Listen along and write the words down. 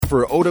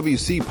for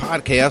OWC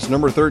Podcast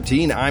number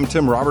 13. I'm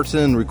Tim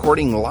Robertson,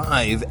 recording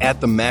live at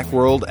the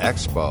Macworld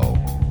Expo.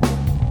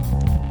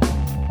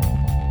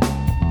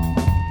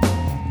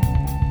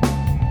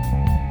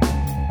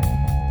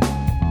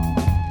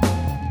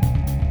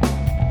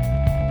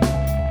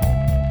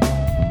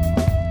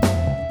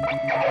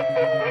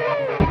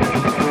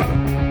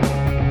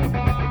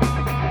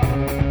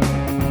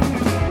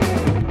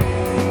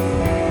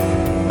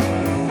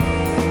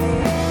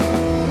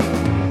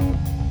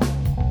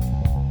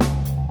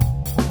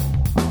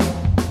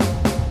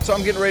 So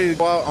I'm getting ready to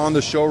go out on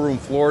the showroom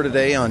floor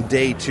today on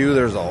day 2.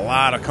 There's a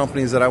lot of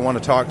companies that I want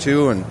to talk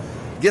to and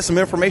get some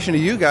information to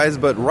you guys,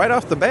 but right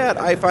off the bat,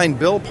 I find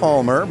Bill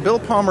Palmer. Bill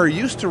Palmer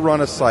used to run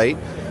a site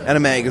and a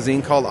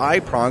magazine called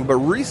iProng, but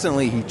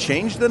recently he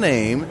changed the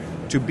name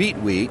to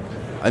BeatWeek,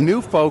 a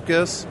new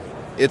focus.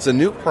 It's a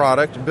new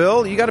product.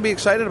 Bill, you got to be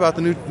excited about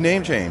the new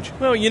name change.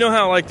 Well, you know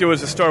how like there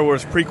was a Star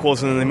Wars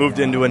prequels and then they moved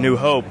into A New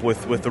Hope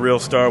with the real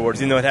Star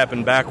Wars. You know it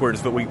happened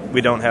backwards, but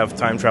we don't have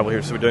time travel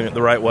here, so we're doing it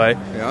the right way.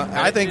 Yeah,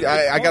 I think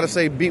I got to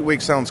say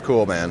BeatWeek sounds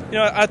cool, man. You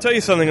know, I'll tell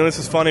you something, and this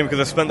is funny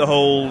because I spent the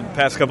whole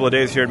past couple of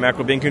days here at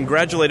Macworld being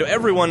congratulated.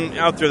 Everyone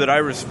out there that I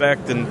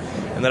respect and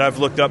that I've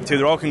looked up to,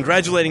 they're all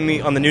congratulating me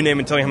on the new name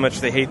and telling how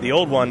much they hate the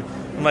old one.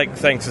 I'm like,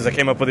 thanks, as I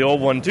came up with the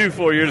old one too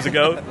 4 years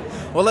ago.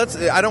 Well,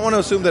 I don't want to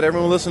assume that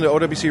everyone listening to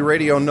OWC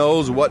Radio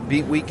knows what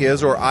BeatWeek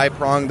is or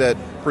iProng that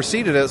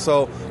preceded it.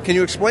 So can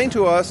you explain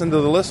to us and to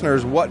the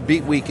listeners what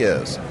BeatWeek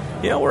is?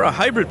 Yeah, we're a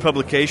hybrid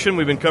publication.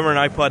 We've been covering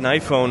iPod and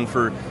iPhone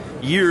for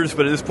years,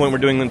 but at this point we're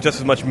doing just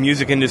as much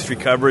music industry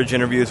coverage,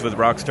 interviews with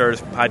rock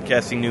stars,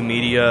 podcasting, new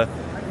media,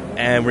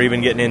 and we're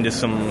even getting into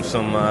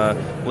some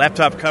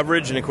laptop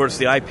coverage and, of course,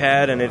 the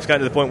iPad. And it's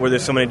gotten to the point where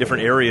there's so many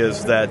different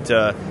areas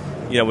that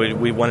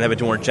we want to have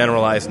a more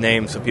generalized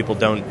name so people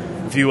don't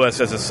view us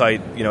as a site,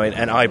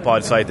 an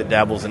iPod site that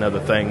dabbles in other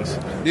things.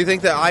 Do you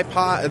think the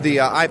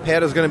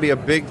iPad is going to be a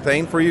big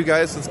thing for you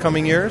guys this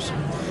coming years?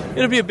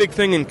 It'll be a big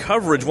thing in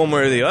coverage one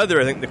way or the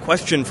other. I think the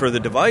question for the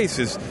device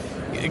is,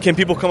 can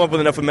people come up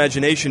with enough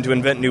imagination to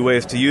invent new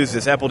ways to use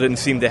this? Apple didn't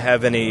seem to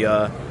have any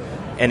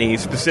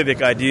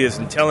specific ideas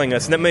in telling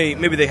us, and that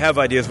maybe they have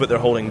ideas, but they're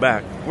holding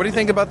back. What do you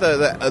think about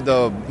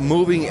the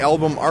moving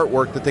album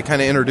artwork that they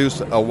kind of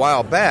introduced a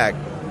while back?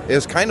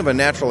 Is kind of a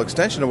natural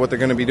extension of what they're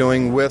going to be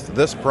doing with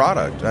this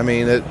product. I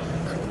mean,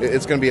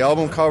 it's going to be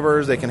album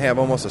covers. They can have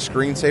almost a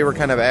screensaver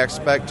kind of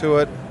aspect to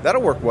it.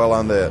 That'll work well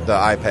on the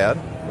iPad.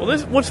 Well,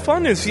 what's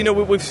fun is,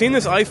 we've seen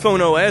this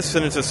iPhone OS,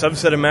 and it's a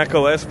subset of Mac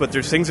OS, but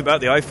there's things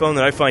about the iPhone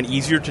that I find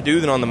easier to do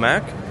than on the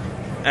Mac.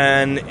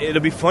 And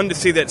it'll be fun to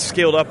see that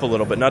scaled up a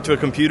little bit, not to a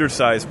computer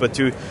size, but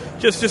to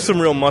just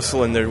some real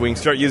muscle in there. We can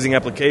start using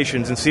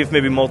applications and see if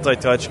maybe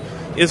multi-touch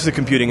is the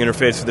computing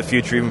interface of the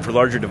future, even for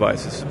larger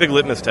devices. It's a big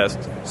litmus test.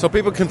 So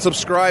people can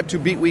subscribe to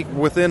BeatWeek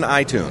within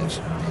iTunes?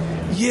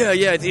 Yeah,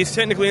 it's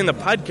technically in the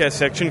podcast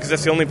section because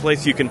that's the only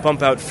place you can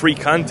pump out free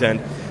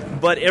content.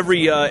 But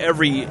every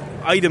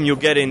item you'll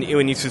get in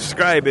when you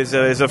subscribe is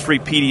a free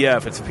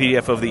PDF. It's a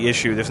PDF of the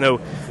issue. There's no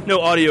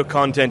audio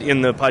content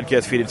in the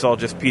podcast feed. It's all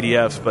just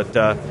PDFs, but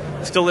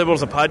still labeled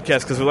as a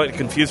podcast because we like to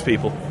confuse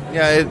people.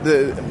 Yeah,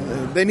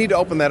 they need to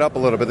open that up a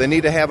little bit. They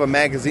need to have a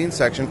magazine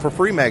section for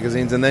free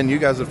magazines, and then you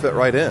guys would fit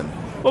right in.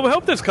 Well, we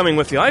hope that's coming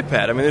with the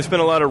iPad. I mean, there's been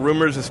a lot of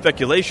rumors and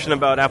speculation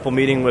about Apple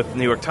meeting with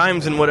New York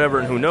Times and whatever,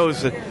 and who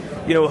knows.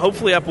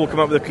 Hopefully Apple will come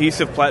up with a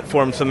cohesive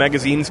platform so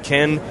magazines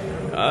can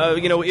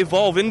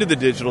evolve into the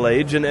digital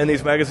age, and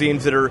these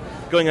magazines that are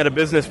going out of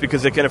business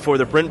because they can't afford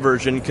the print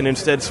version can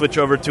instead switch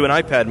over to an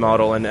iPad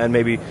model and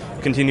maybe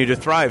continue to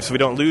thrive so we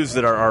don't lose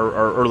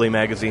our early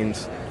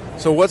magazines.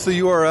 So what's the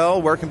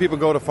URL? Where can people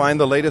go to find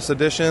the latest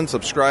edition,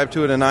 subscribe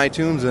to it in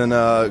iTunes,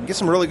 and get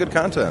some really good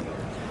content?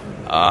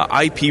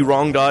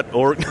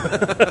 IPwrong.org.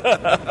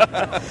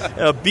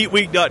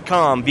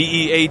 BeatWeek.com,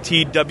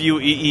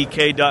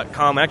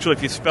 BeatWeek.com. Actually,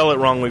 if you spell it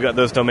wrong, we've got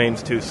those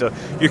domains too. So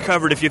you're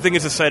covered. If you think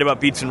it's a site about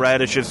beets and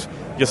radishes,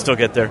 you'll still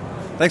get there.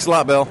 Thanks a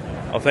lot, Bill.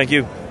 Oh, thank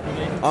you.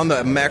 On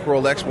the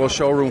Macworld Expo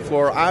showroom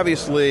floor,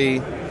 obviously,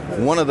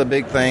 one of the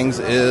big things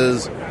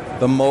is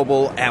the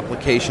mobile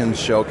applications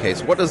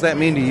showcase. What does that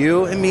mean to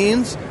you? It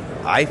means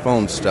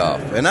iPhone stuff.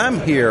 And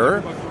I'm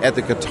here at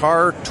the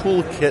Guitar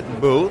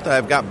Toolkit booth.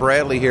 I've got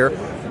Bradley here.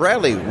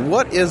 Bradley,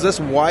 what is this?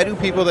 Why do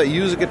people that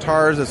use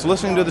guitars, that's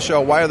listening to the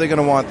show, why are they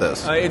going to want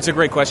this? It's a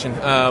great question.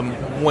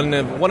 One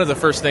of the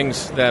first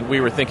things that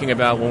we were thinking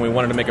about when we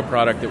wanted to make a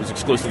product that was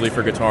exclusively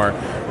for guitar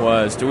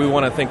was, do we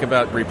want to think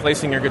about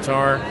replacing your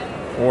guitar,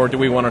 or do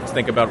we want to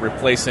think about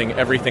replacing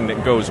everything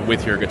that goes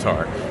with your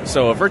guitar?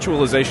 So a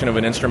virtualization of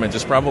an instrument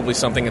is probably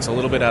something that's a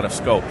little bit out of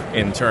scope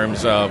in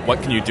terms of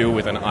what can you do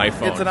with an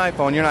iPhone. It's an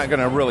iPhone. You're not going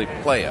to really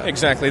play it.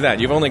 Exactly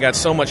that. You've only got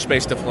so much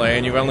space to play,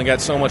 and you've only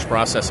got so much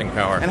processing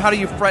power. And how do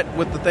you fret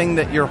with the thing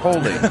that you're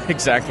holding?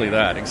 Exactly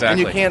that.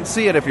 Exactly. And you can't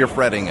see it if you're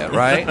fretting it,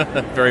 right?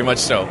 Very much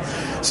so.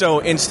 So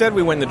instead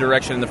we went in the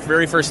direction, and the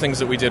very first things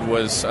that we did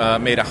was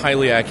made a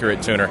highly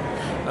accurate tuner.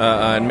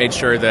 and made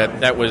sure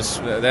that was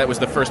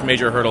the first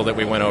major hurdle that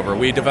we went over.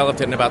 We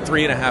developed it in about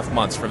 3.5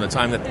 months from the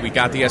time that we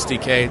got the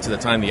SDK to the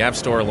time the App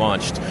Store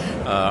launched.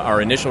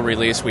 Our initial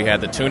release, we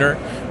had the tuner,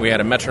 we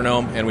had a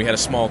metronome, and we had a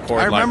small chord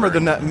library. I remember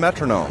the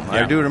metronome.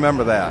 Yeah. I do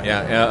remember that.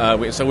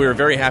 Yeah. So we were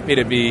very happy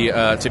to be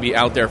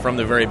out there from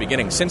the very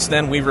beginning. Since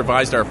then, we've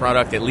revised our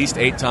product at least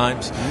 8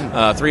 times.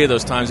 3 of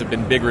those times have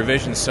been big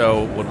revisions.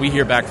 So what we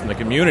hear back from the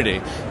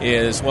community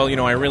is, well,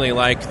 I really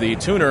like the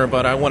tuner,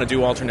 but I want to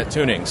do alternate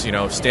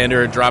tunings.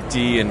 Standard, drop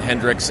D, and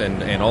Hendrix,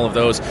 and all of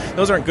those.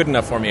 Those aren't good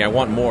enough for me. I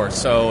want more.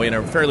 So in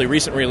a fairly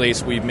recent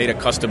release, we've made a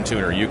custom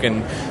tuner. You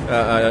can,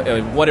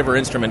 whatever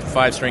instrument,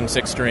 5-string,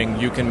 6-string,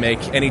 you can make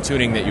any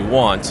tuning that you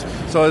want.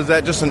 So is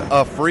that just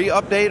a free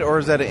update, or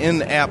is that an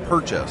in-app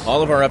purchase?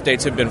 All of our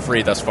updates have been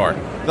free thus far.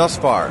 Thus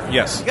far?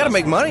 Yes. You got to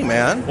make money,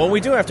 man. Well, we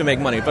do have to make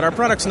money, but our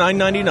product's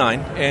 $9.99,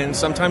 and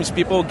sometimes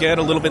people get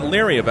a little bit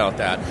leery about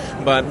that.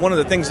 But one of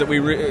the things that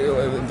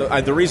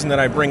the reason that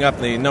I bring up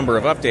the number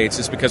of updates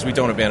is because we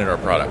don't abandon our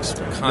products.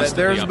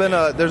 There's been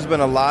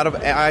a lot of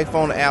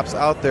iPhone apps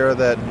out there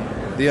that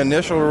the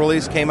initial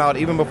release came out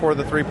even before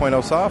the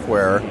 3.0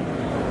 software,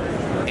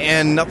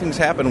 and nothing's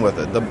happened with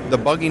it. The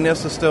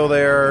bugginess is still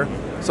there.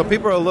 So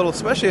people are a little,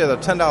 especially at a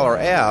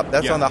 $10 app,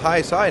 that's on the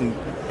high side.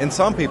 In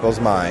some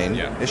people's mind,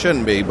 it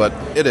shouldn't be, but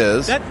it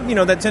is. That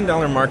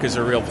 $10 mark is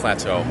a real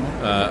plateau.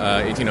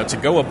 To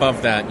go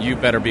above that, you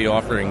better be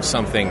offering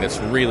something that's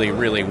really,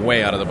 really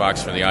way out of the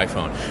box for the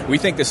iPhone. We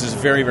think this is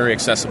very, very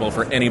accessible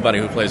for anybody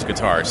who plays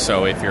guitar.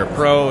 So if you're a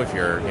pro, if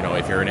you're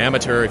an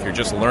amateur, if you're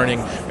just learning,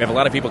 we have a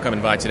lot of people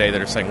coming by today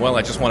that are saying, "Well,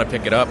 I just want to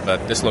pick it up,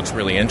 but this looks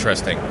really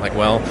interesting." Like,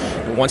 well,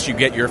 once you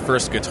get your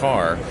first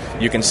guitar,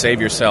 you can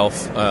save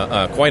yourself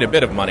quite a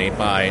bit of money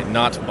by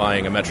not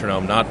buying a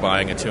metronome, not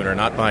buying a tuner,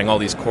 not buying all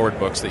these chord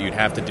books that you'd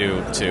have to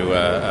do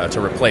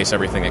to replace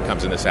everything that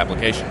comes in this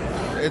application.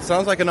 It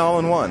sounds like an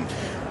all-in-one.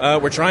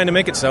 We're trying to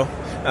make it so.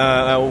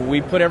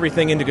 We put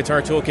everything into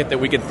Guitar Toolkit that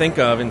we could think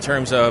of in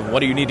terms of what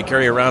do you need to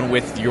carry around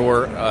with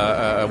your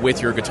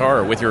guitar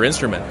or with your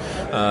instrument.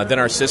 Then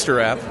our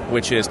sister app,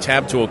 which is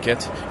Tab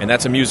Toolkit, and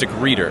that's a music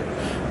reader.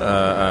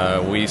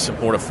 We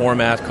support a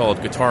format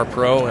called Guitar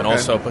Pro and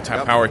also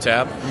Power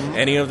Tab. Mm-hmm.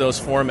 Any of those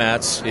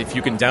formats, if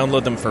you can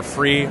download them for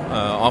free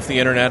off the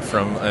internet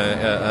from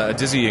a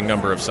dizzying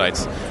number of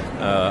sites.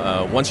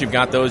 Once you've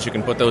got those, you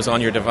can put those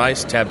on your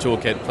device. Tab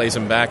Toolkit plays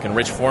them back in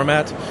rich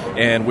format.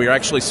 And we're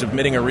actually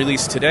submitting a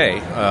release today,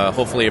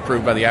 hopefully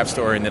approved by the App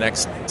Store in the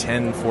next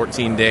 10,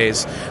 14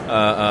 days,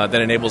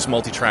 that enables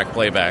multi-track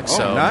playback.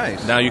 So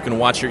nice. Now you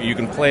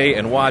can play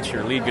and watch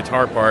your lead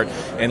guitar part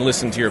and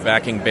listen to your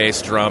backing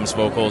bass, drums,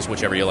 vocals,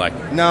 whichever you like.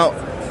 Now,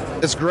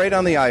 it's great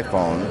on the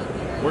iPhone.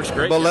 Works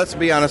great. But let's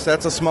be honest,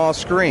 that's a small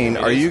screen.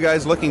 Are you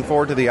guys looking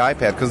forward to the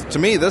iPad? Because to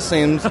me, this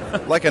seems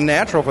like a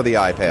natural for the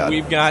iPad.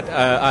 We've got,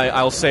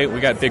 I'll say,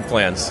 we got big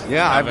plans.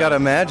 Yeah, I've got to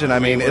imagine. I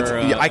mean,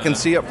 I can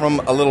see it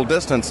from a little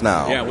distance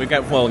now. Yeah, we've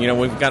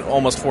got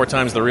almost 4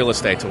 times the real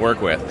estate to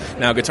work with.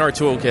 Now, Guitar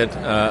Toolkit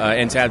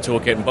and Tab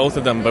Toolkit, both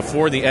of them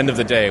before the end of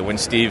the day when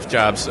Steve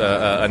Jobs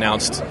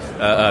announced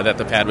that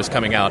the pad was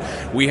coming out,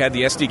 we had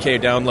the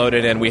SDK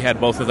downloaded and we had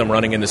both of them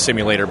running in the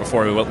simulator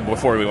before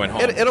we went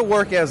home. It'll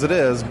work as it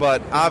is,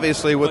 but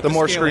obviously with the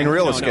more screen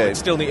real estate.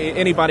 Still,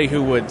 anybody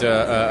who would,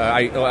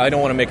 I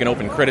don't want to make an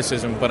open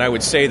criticism, but I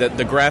would say that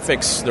the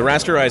graphics, the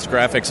rasterized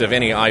graphics of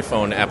any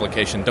iPhone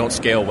application don't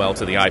scale well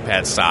to the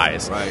iPad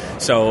size. Right.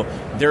 So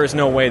there is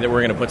no way that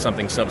we're going to put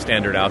something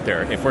substandard out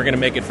there. If we're going to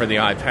make it for the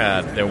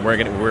iPad, then we're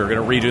going to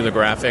redo the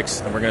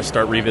graphics, and we're going to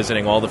start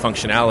revisiting all the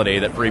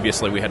functionality that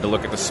previously we had to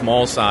look at the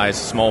small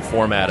size, small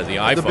format of the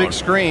iPhone. The big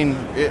screen,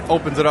 it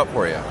opens it up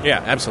for you.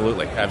 Yeah,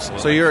 absolutely.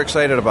 So you're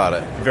excited about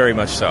it? Very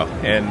much so.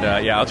 And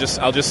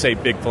I'll just say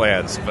big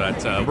plans.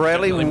 But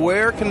Bradley,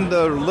 where can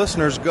the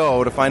listeners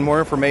go to find more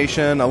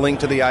information, a link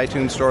to the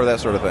iTunes store, that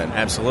sort of thing?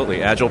 Absolutely.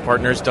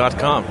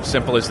 AgilePartners.com.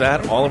 Simple as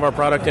that. All of our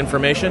product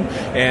information.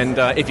 And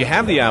if you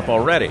have the app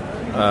already,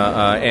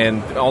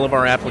 and all of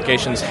our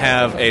applications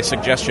have a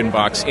suggestion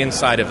box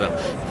inside of them.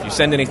 If you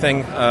send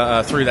anything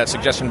through that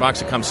suggestion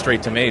box, it comes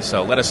straight to me.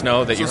 So let us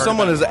know that you heard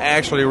someone is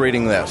actually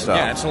reading that stuff.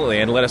 Yeah, absolutely.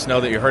 And let us know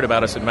that you heard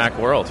about us at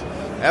Macworld.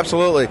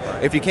 Absolutely.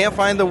 If you can't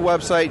find the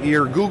website,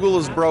 your Google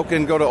is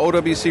broken, go to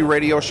OWC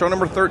Radio, show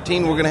number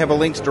 13. We're going to have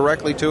links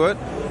directly to it.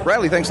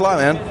 Bradley, thanks a lot,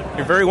 man.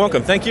 You're very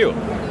welcome. Thank you.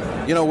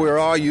 You know, we're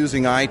all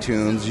using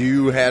iTunes.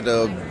 You had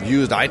to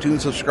use iTunes,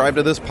 subscribe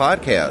to this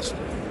podcast.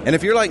 And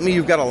if you're like me,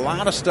 you've got a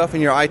lot of stuff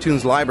in your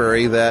iTunes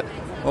library that,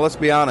 well, let's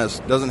be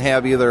honest, doesn't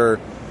have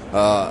either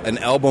an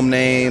album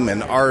name,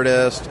 an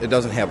artist, it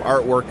doesn't have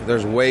artwork.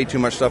 There's way too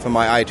much stuff in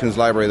my iTunes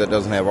library that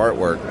doesn't have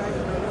artwork.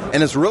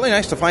 And it's really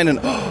nice to find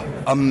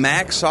a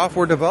Mac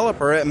software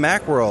developer at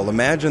Macworld.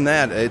 Imagine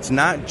that. It's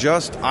not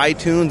just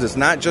iTunes, it's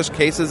not just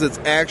cases, it's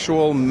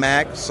actual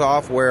Mac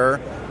software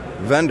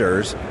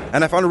vendors.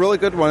 And I found a really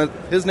good one.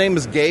 His name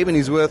is Gabe, and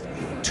he's with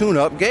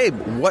TuneUp. Gabe,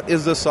 what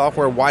is this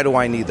software? Why do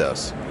I need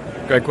this?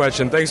 Great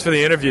question. Thanks for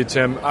the interview,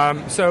 Tim.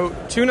 So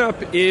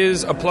TuneUp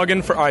is a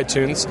plugin for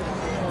iTunes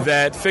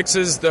that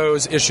fixes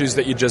those issues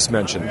that you just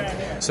mentioned.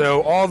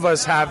 So all of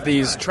us have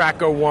these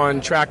track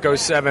 01, track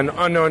 07,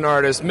 unknown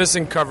artist,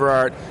 missing cover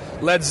art,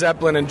 Led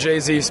Zeppelin and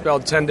Jay-Z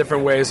spelled 10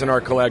 different ways in our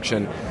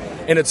collection,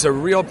 and it's a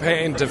real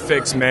pain to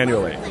fix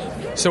manually.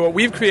 So what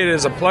we've created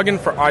is a plugin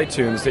for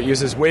iTunes that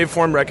uses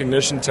waveform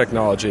recognition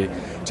technology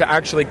to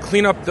actually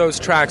clean up those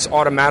tracks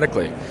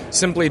automatically.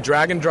 Simply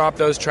drag and drop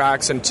those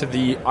tracks into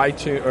the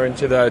iTunes or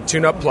into the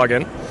TuneUp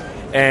plugin,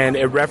 and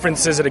it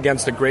references it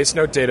against the Grace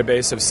Note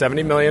database of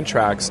 70 million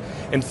tracks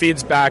and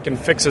feeds back and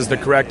fixes the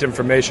correct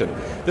information.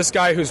 This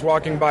guy who's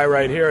walking by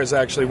right here is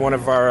actually one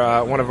of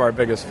our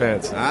biggest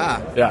fans.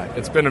 Yeah,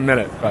 it's been a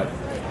minute, but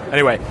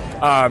anyway,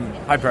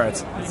 hi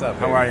Parrots. What's up?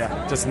 How are you?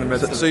 Just in the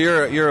midst. So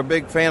you're a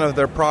big fan of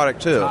their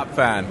product too. Top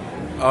fan.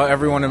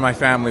 Everyone in my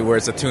family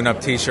wears a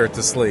TuneUp T-shirt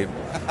to sleep.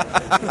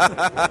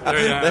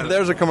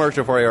 There's a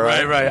commercial for you,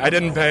 right? Right. I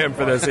didn't pay him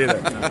for this either.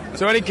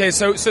 So in any case,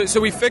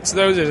 so we fixed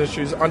those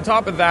issues. On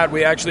top of that,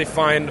 we actually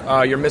find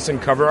your missing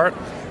cover art.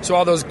 So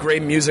all those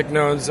great music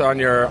notes on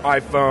your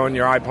iPhone,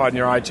 your iPod, and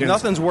your iTunes.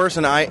 Nothing's worse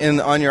on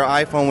your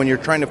iPhone when you're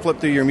trying to flip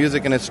through your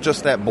music and it's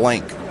just that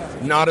blank.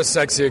 Not a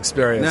sexy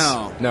experience.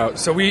 No.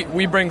 So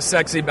we bring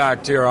sexy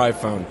back to your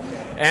iPhone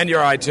and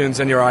your iTunes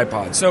and your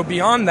iPod. So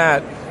beyond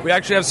that, we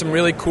actually have some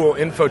really cool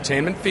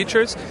infotainment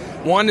features.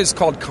 One is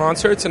called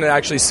Concerts, and it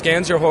actually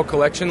scans your whole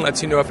collection,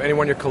 lets you know if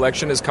anyone in your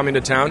collection is coming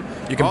to town.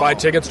 You can buy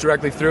tickets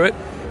directly through it.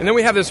 And then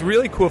we have this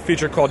really cool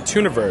feature called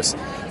Tuniverse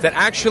that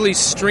actually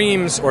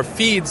streams or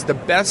feeds the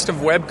best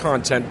of web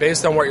content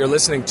based on what you're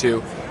listening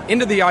to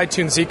into the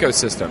iTunes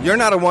ecosystem. You're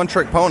not a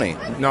one-trick pony.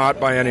 Not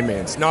by any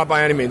means.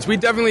 We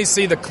definitely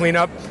see the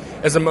cleanup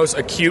as the most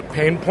acute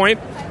pain point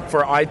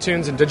for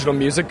iTunes and digital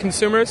music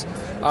consumers,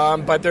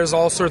 but there's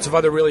all sorts of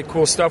other really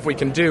cool stuff we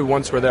can do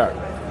once we're there.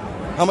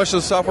 How much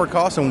does the software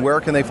cost and where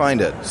can they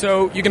find it?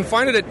 So you can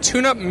find it at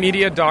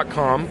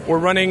tuneupmedia.com. We're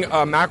running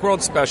a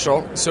Macworld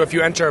special, so if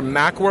you enter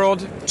Macworld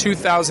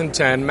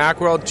 2010,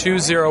 Macworld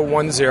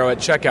 2010 at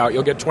checkout,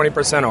 you'll get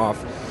 20%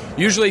 off.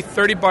 Usually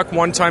 $30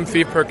 one-time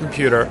fee per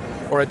computer,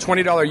 or a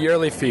 $20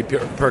 yearly fee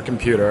per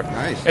computer.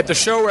 Nice. At the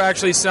show, we're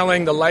actually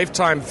selling the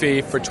lifetime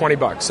fee for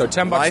 $20, so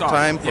 $10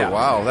 lifetime off.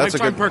 Wow, that's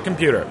lifetime a good per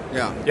computer.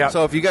 Yeah.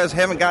 So if you guys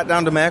haven't got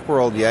down to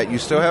Macworld yet, you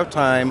still have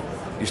time.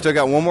 You still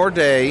got one more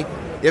day.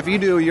 If you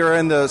do, you're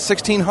in the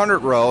 1600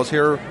 rows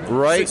here,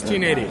 right?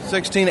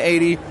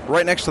 1680,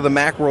 right next to the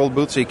Macworld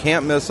booth, so you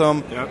can't miss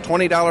them. Yep.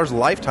 $20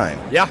 lifetime.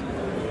 Yeah.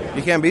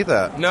 You can't beat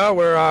that. No,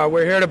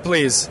 we're here to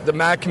please. The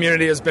Mac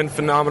community has been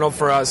phenomenal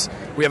for us.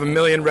 We have 1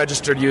 million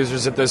registered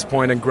users at this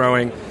point and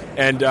growing,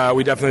 and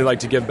we definitely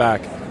like to give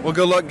back. Well,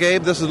 good luck,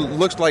 Gabe. This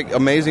looks like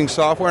amazing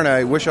software, and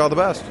I wish you all the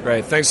best.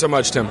 Great. Thanks so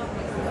much, Tim.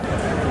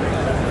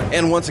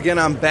 And once again,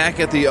 I'm back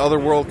at the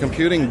Otherworld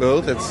Computing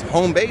booth. It's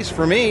home base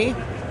for me,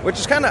 which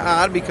is kind of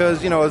odd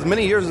because, as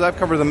many years as I've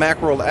covered the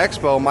Macworld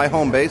Expo, my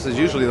home base is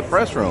usually the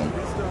press room.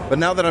 But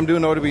now that I'm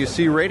doing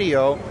OWC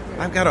radio,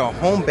 I've got a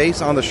home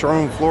base on the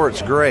showroom floor.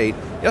 It's great.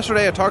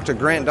 Yesterday I talked to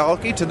Grant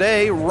Dahlke.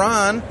 Today,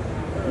 Ron,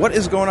 what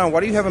is going on?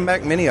 Why do you have a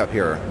Mac Mini up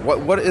here?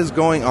 What is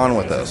going on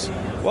with this?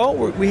 Well,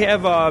 we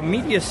have a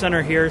media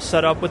center here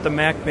set up with the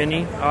Mac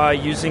Mini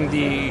using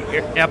the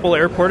Apple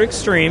Airport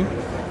Extreme.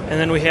 And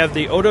then we have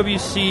the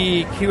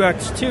OWC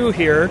QX2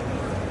 here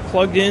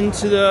plugged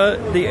into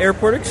the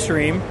Airport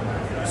Extreme.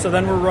 So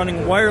then we're running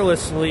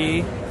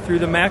wirelessly through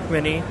the Mac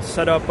Mini to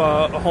set up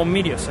a home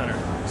media center.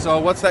 So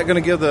what's that going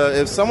to give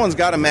if someone's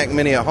got a Mac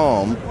Mini at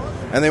home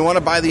and they want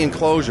to buy the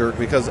enclosure,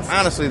 because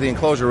honestly the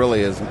enclosure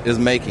really is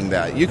making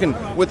that.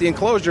 With the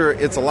enclosure,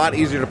 it's a lot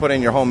easier to put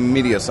in your home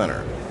media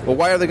center. But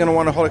why are they going to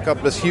want to hook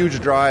up this huge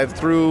drive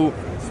through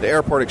the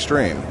Airport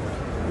Extreme?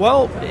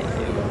 Well,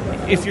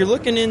 if you're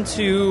looking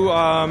into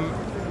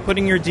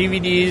putting your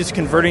DVDs,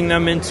 converting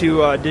them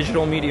into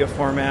digital media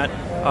format,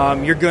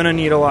 you're going to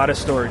need a lot of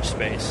storage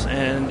space.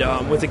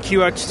 And with the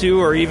QX2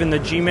 or even the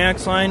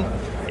GMAX line,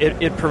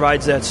 it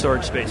provides that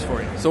storage space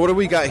for you. So what do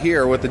we got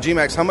here with the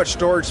GMAX? How much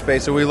storage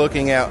space are we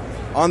looking at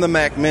on the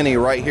Mac Mini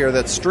right here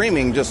that's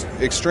streaming just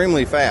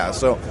extremely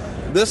fast? So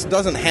this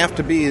doesn't have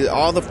to be,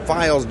 all the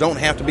files don't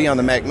have to be on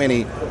the Mac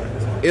Mini.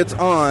 It's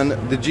on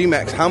the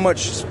GMAX. How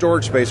much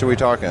storage space are we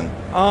talking?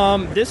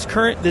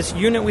 This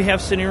unit we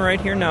have sitting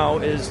right here now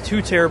is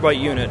 2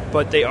 terabyte unit,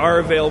 but they are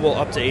available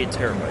up to 8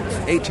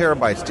 terabytes. 8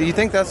 terabytes. Do you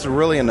think that's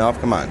really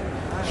enough? Come on.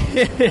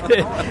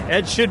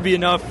 That should be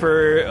enough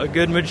for a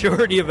good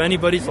majority of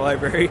anybody's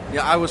library.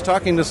 Yeah, I was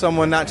talking to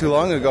someone not too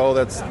long ago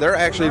they're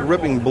actually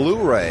ripping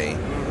Blu-ray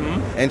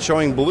and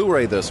showing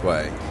Blu-ray this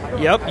way.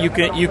 Yep, you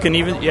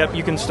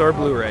can store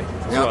Blu-ray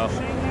as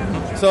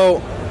well.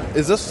 So,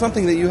 is this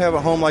something that you have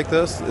at home like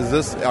this?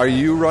 Are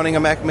you running a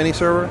Mac Mini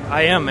server?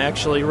 I am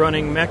actually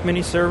running Mac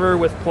Mini server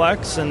with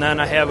Plex, and then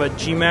I have a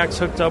GMAX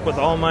hooked up with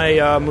all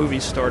my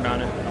movies stored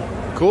on it.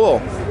 Cool.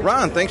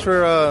 Ron, thanks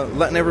for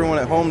letting everyone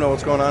at home know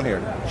what's going on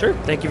here. Sure.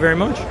 Thank you very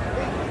much.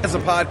 As a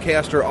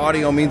podcaster,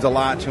 audio means a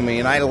lot to me,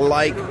 and I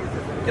like,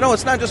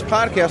 it's not just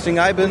podcasting.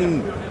 I've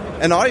been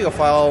an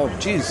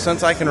audiophile,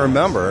 since I can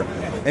remember.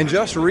 And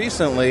just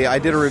recently, I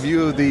did a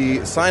review of the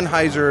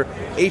Sennheiser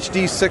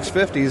HD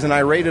 650s, and I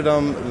rated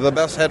them the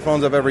best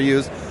headphones I've ever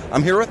used.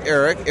 I'm here with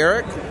Eric.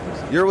 Eric,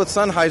 you're with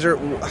Sennheiser.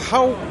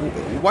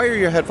 Why are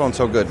your headphones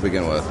so good to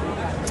begin with?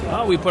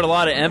 We put a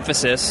lot of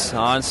emphasis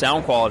on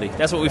sound quality.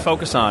 That's what we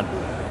focus on.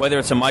 Whether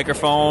it's a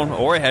microphone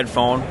or a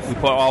headphone, we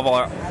put all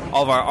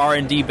of our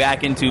R&D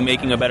back into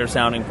making a better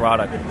sounding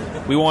product.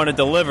 We want to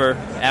deliver,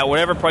 at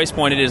whatever price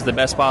point it is, the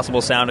best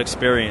possible sound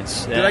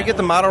experience. Did I get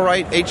the model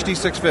right? HD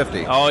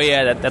 650? Oh,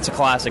 yeah, that's a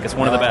classic. It's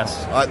one of the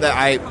best.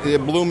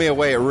 It blew me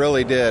away. It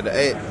really did.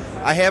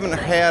 I haven't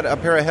had a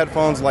pair of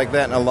headphones like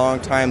that in a long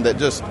time that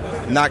just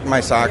knocked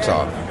my socks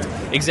off.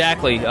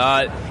 Exactly.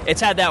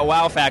 It's had that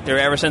wow factor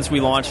ever since we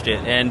launched it.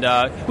 And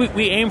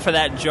we aim for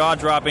that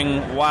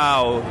jaw-dropping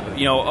wow,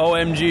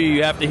 OMG,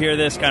 you have to hear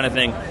this kind of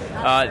thing.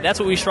 That's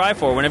what we strive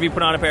for. Whenever you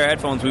put on a pair of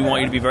headphones, we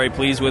want you to be very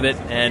pleased with it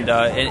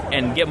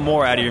and get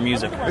more out of your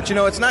music. But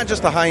it's not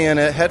just the high-end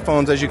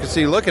headphones. As you can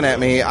see looking at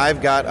me,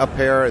 I've got a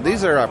pair.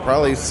 These are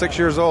probably 6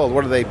 years old.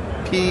 What are they?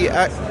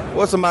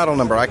 What's the model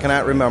number? I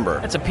cannot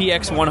remember. It's a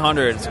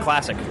PX100. It's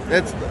classic.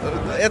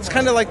 It's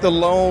kind of like the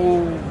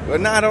low, I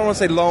don't want to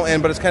say low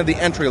end, but it's kind of the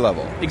entry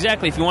level.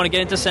 Exactly. If you want to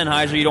get into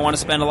Sennheiser, you don't want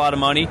to spend a lot of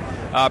money,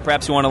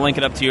 perhaps you want to link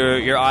it up to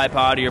your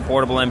iPod or your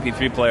portable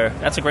MP3 player.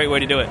 That's a great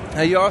way to do it.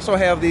 Now, you also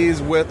have these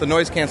with the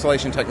noise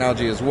cancellation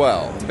technology as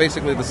well. It's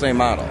basically the same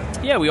model.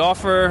 Yeah, we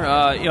offer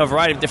a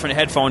variety of different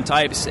headphone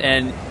types,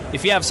 and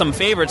if you have some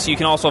favorites, you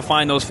can also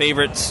find those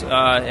favorites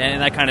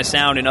and that kind of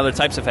sound in other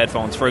types of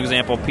headphones. For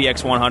example,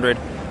 PX100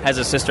 has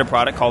a sister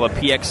product called a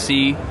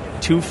PXC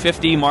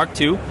 250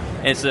 Mark II.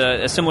 It's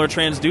a similar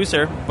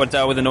transducer, but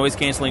with a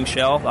noise-canceling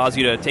shell. Allows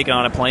you to take it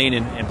on a plane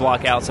and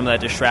block out some of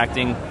that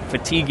distracting,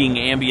 fatiguing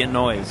ambient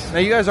noise. Now,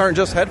 you guys aren't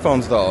just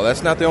headphones, though.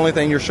 That's not the only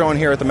thing you're showing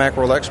here at the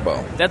Macworld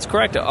Expo. That's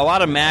correct. A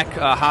lot of Mac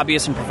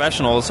hobbyists and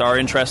professionals are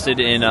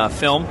interested in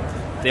film.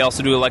 They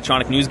also do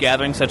electronic news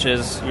gatherings, such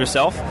as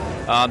yourself.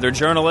 They're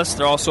journalists.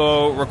 They're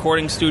also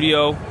recording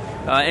studio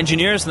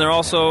engineers, and they're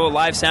also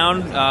live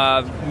sound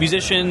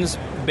musicians,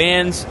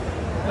 bands.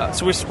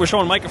 So we're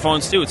showing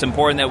microphones, too. It's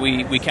important that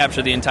we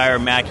capture the entire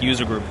Mac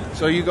user group.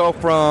 So you go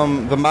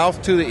from the mouth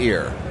to the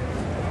ear.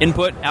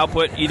 Input,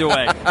 output, either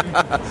way.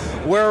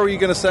 Where are you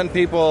going to send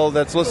people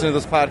that's listening to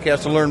this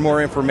podcast to learn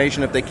more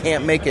information if they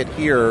can't make it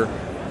here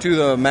to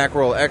the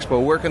Macworld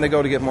Expo? Where can they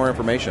go to get more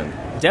information?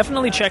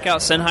 Definitely check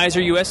out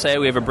Sennheiser USA.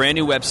 We have a brand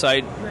new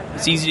website.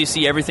 It's easy to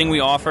see everything we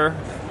offer,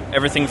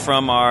 everything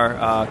from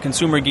our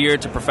consumer gear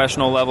to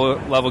professional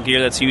level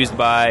gear that's used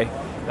by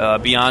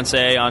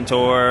Beyonce on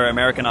tour,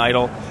 American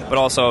Idol, but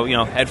also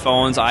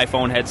headphones,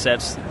 iPhone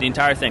headsets, the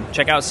entire thing.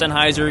 Check out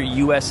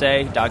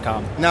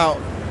SennheiserUSA.com. Now,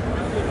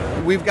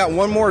 we've got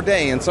one more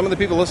day, and some of the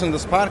people listening to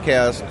this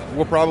podcast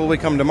will probably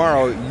come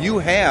tomorrow. You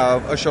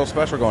have a show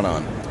special going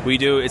on. We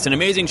do. It's an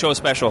amazing show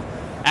special.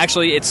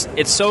 Actually,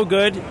 it's so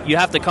good, you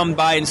have to come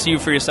by and see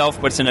it for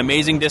yourself, but it's an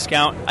amazing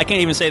discount. I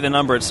can't even say the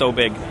number, it's so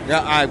big.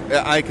 Yeah,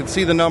 I can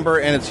see the number,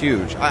 and it's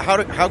huge.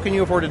 How can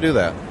you afford to do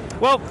that?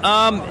 Well,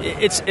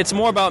 it's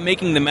more about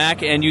making the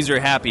Mac end user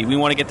happy. We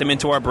want to get them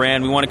into our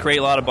brand. We want to create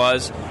a lot of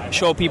buzz,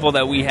 show people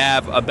that we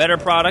have a better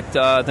product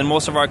than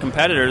most of our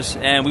competitors,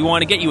 and we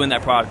want to get you in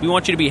that product. We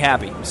want you to be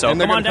happy. So and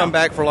they're come on down. Come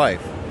back for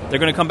life. They're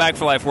going to come back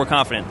for life. We're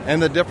confident.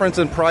 And the difference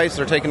in price,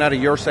 they're taken out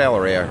of your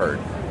salary, I heard.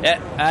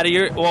 Out of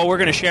your, well, we're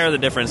going to share the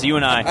difference, you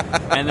and I,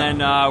 and then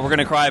we're going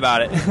to cry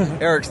about it.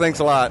 Eric, thanks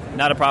a lot.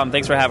 Not a problem.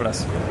 Thanks for having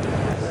us.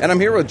 And I'm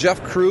here with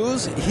Jeff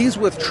Cruz. He's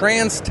with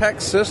TransTech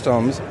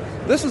Systems.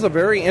 This is a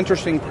very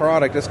interesting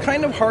product. It's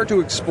kind of hard to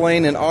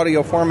explain in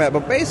audio format,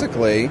 but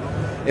basically,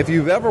 if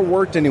you've ever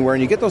worked anywhere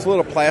and you get those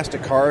little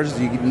plastic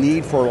cards you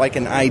need for like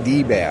an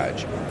ID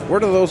badge, where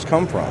do those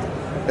come from?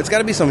 It's got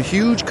to be some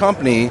huge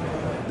company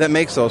that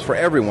makes those for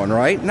everyone,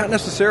 right? Not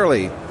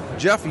necessarily.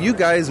 Jeff, you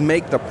guys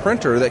make the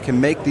printer that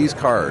can make these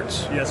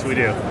cards. Yes, we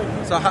do.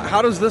 So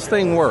how does this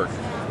thing work?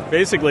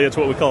 Basically, it's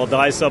what we call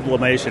dye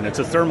sublimation. It's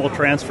a thermal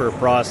transfer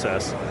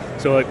process.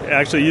 So it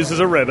actually uses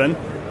a ribbon,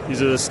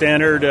 uses a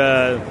standard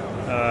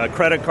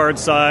credit card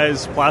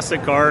size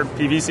plastic card,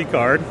 PVC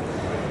card,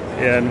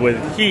 and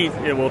with heat,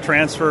 it will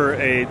transfer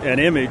an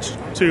image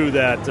to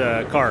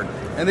that card.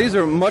 And these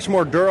are much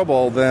more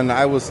durable than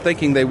I was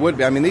thinking they would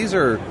be. I mean,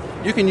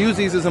 you can use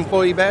these as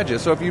employee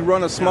badges. So if you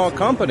run a small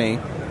company,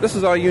 this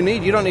is all you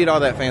need. You don't need all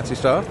that fancy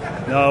stuff.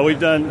 No,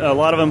 we've done a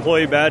lot of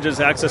employee badges,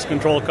 access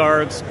control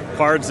cards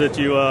that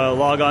you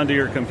log onto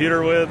your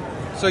computer with.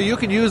 So you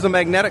could use the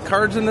magnetic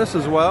cards in this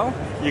as well?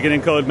 You can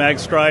encode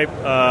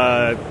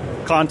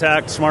MagStripe,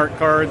 contact smart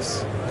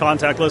cards,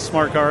 contactless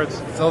smart cards.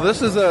 So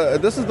this is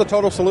the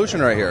total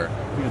solution right here.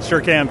 It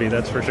sure can be,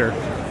 that's for sure.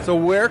 So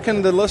where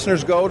can the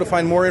listeners go to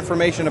find more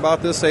information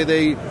about this? Say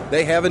they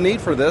have a need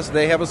for this,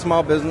 they have a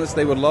small business,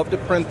 they would love to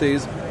print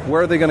these.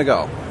 Where are they going to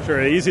go?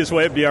 Sure, the easiest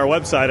way would be our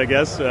website, I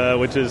guess,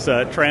 which is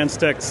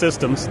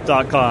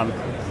TransTechSystems.com.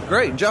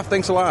 Great. Jeff,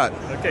 thanks a lot.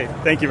 Okay,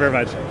 thank you very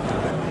much.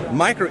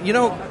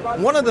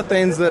 One of the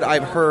things that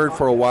I've heard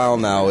for a while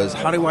now is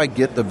how do I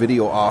get the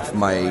video off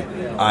my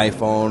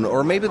iPhone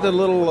or maybe the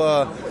little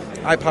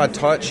iPod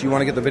Touch, you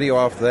want to get the video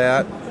off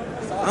that.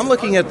 I'm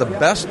looking at the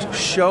best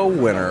show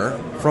winner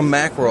from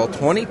Macworld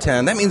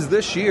 2010. That means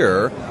this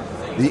year.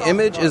 The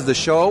image is the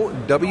show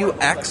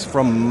WX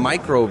from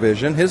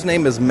Microvision. His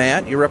name is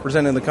Matt. You're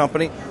representing the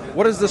company.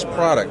 What is this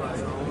product?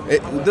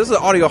 This is an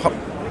audio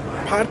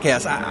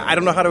podcast. I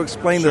don't know how to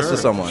explain this to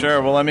someone.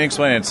 Sure, well, let me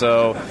explain it.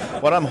 So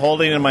what I'm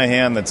holding in my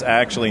hand that's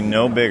actually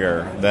no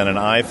bigger than an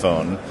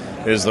iPhone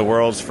is the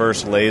world's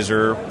first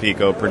laser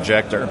Pico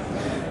projector.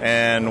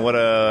 And what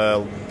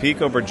a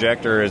Pico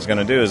projector is going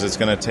to do is it's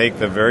going to take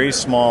the very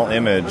small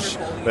image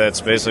that's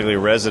basically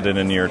resident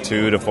in your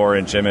 2 to 4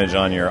 inch image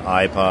on your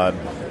iPod,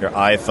 your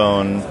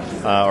iPhone,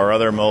 or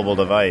other mobile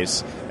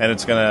device, and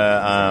it's going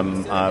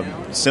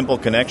to, simple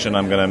connection,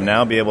 I'm going to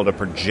now be able to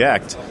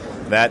project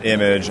that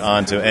image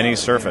onto any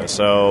surface.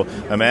 So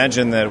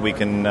imagine that we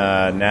can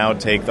now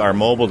take our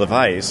mobile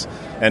device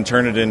and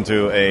turn it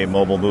into a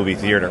mobile movie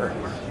theater.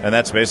 And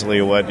that's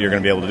basically what you're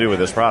going to be able to do with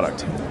this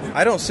product.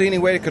 I don't see any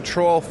way to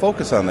control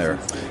focus on there.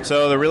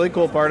 So the really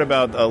cool part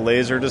about a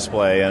laser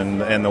display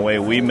and the way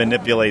we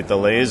manipulate the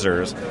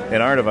lasers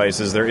in our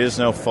devices, there is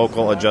no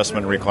focal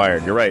adjustment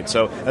required. You're right.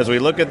 So as we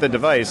look at the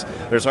device,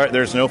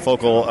 there's no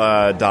focal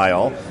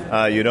dial.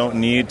 You don't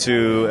need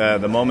to,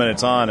 the moment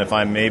it's on, if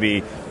I'm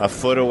maybe a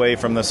foot away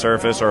from the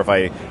surface or if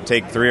I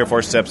take 3 or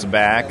 4 steps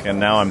back and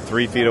now I'm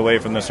 3 feet away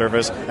from the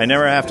surface, I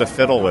never have to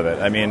fiddle with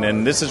it. I mean,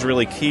 and this is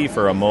really key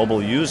for a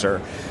mobile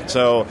user.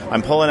 So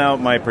I'm pulling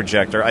out my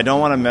projector. I don't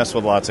want to mess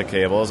with lots of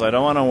cables. I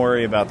don't want to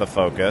worry about the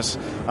focus.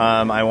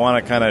 I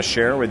want to kind of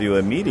share with you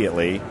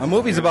immediately. A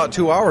movie's about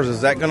 2 hours.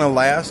 Is that going to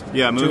last?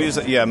 Yeah,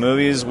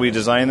 movies. We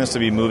designed this to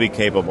be movie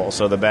capable.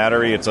 So the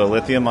battery, it's a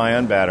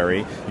lithium-ion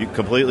battery,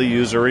 completely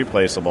user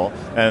replaceable,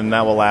 and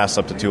that will last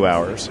up to 2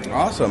 hours.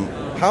 Awesome.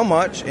 How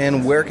much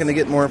and where can they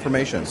get more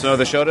information? So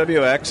the Show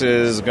WX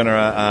is going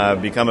to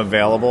become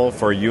available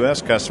for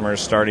U.S.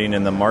 customers starting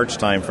in the March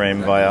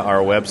timeframe via our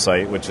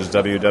website, which is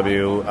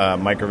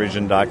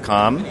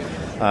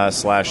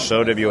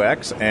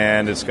www.microvision.com/ShowWX,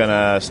 and it's going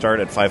to start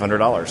at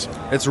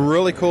 $500. It's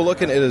really cool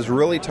looking. It is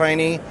really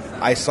tiny.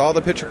 I saw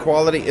the picture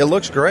quality. It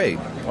looks great.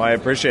 Well, I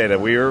appreciate it.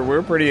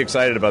 We're pretty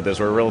excited about this.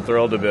 We're real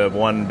thrilled to have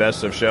won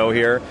Best of Show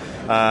here,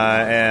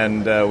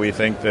 and we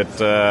think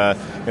that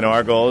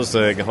our goal is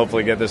to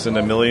hopefully get this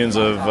into millions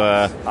of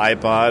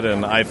iPod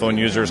and iPhone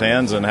users'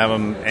 hands and have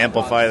them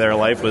amplify their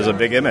life with a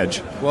big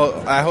image.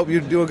 Well, I hope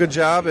you do a good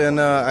job, and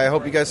I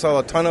hope you guys saw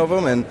a ton of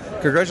them, and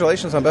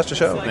congratulations on Best of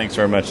Show. Thanks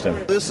very much,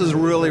 Tim. This is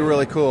really,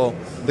 really cool.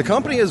 The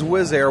company is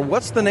Wisair.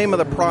 What's the name of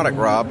the product,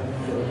 Rob?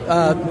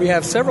 We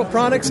have several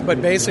products,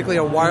 but basically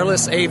a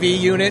wireless AV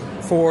unit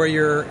for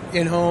your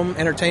in-home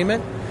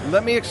entertainment.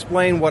 Let me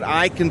explain what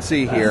I can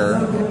see here.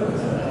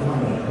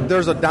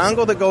 There's a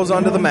dongle that goes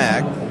onto the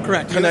Mac,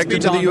 correct,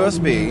 connected to the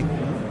USB,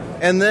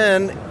 and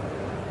then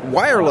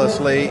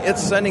wirelessly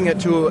it's sending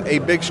it to a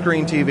big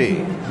screen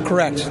TV.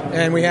 Correct,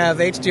 and we have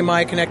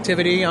HDMI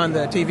connectivity on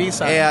the TV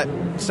side. At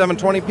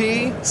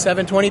 720p?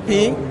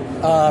 720p,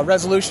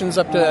 resolutions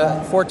up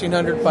to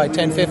 1400 by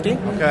 1050.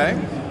 Okay.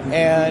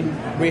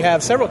 And we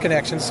have several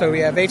connections. So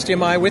we have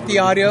HDMI with the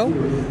audio.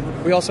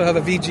 We also have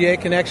a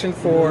VGA connection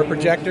for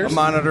projectors. A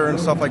monitor and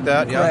stuff like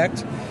that,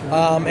 correct.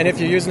 And if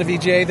you're using a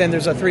VGA, then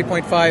there's a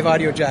 3.5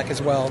 audio jack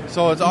as well.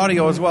 So it's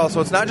audio as well.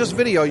 So it's not just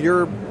video.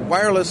 You're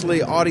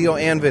wirelessly audio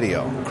and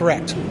video.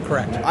 Correct.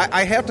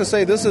 I have to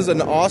say this is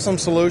an awesome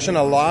solution.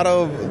 A lot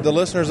of the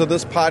listeners of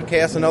this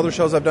podcast and other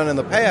shows I've done in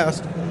the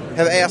past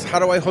have asked, how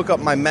do I hook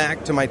up my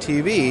Mac to my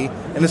TV?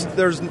 And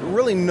there's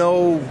really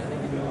no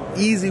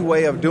easy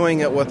way of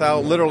doing it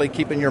without literally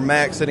keeping your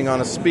Mac sitting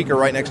on a speaker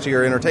right next to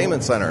your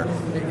entertainment center.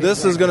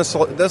 This is going to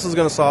solve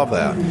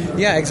that.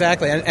 Yeah,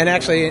 exactly. And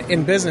actually,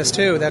 in business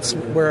too, that's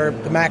where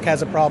the Mac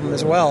has a problem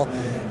as well.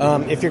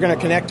 If you're going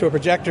to connect to a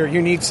projector,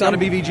 you need some. It's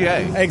got to be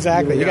VGA.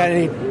 Exactly. You got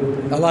to need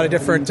a lot of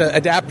different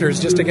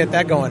adapters just to get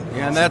that going.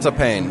 Yeah, and that's a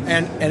pain.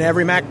 And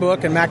every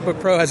MacBook and MacBook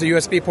Pro has a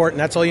USB port, and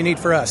that's all you need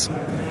for us.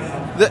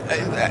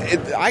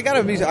 I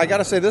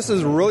gotta say, this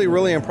is really,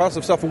 really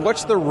impressive stuff.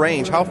 What's the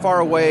range? How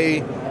far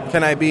away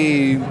can I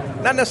be?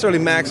 Not necessarily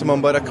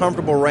maximum, but a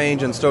comfortable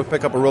range and still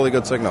pick up a really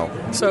good signal.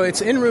 So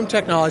it's in-room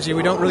technology.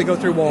 We don't really go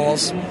through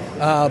walls,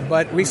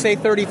 but we say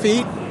 30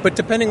 feet. But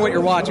depending what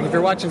you're watching, if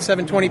you're watching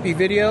 720p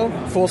video,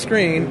 full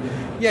screen,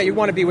 yeah, you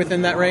want to be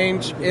within that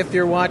range. If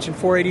you're watching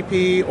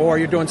 480p or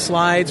you're doing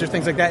slides or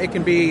things like that, it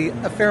can be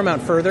a fair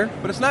amount further.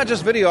 But it's not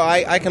just video.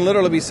 I can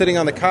literally be sitting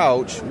on the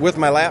couch with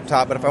my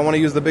laptop, but if I want to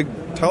use the big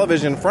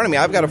television in front of me,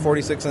 I've got a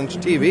 46-inch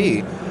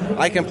TV.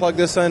 I can plug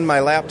this in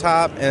my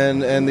laptop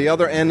and the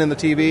other end in the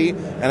TV,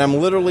 and I'm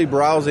literally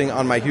browsing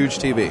on my huge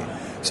TV.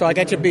 So I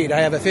got you beat. I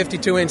have a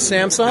 52-inch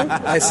Samsung.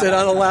 I sit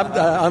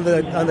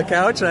on the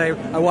couch. I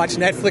watch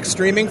Netflix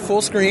streaming,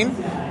 full screen,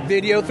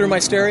 video through my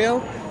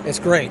stereo. It's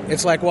great.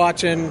 It's like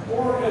watching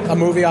a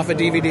movie off a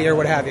DVD or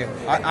what have you.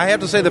 I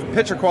have to say the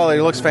picture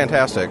quality looks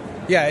fantastic.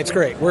 Yeah, it's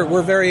great.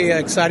 We're very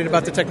excited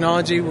about the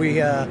technology.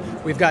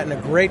 We've gotten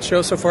a great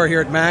show so far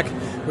here at Mac.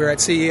 We were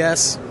at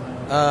CES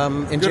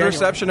in Good January.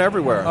 reception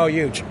everywhere. Oh,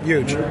 huge.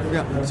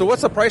 Yeah. So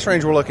what's the price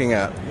range we're looking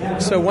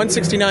at? So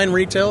 $169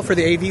 retail for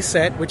the AV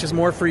set, which is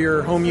more for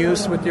your home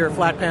use with your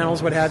flat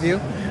panels, what have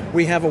you.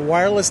 We have a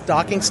wireless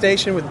docking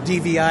station with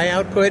DVI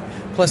output,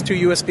 plus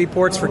 2 USB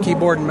ports for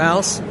keyboard and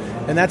mouse.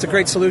 And that's a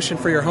great solution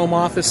for your home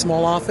office,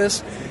 small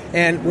office.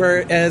 And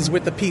whereas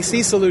with the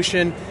PC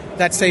solution,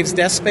 that saves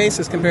desk space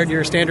as compared to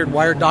your standard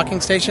wired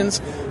docking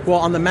stations. Well,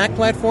 on the Mac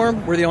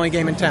platform, we're the only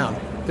game in town.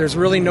 There's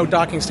really no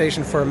docking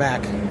station for a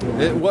Mac.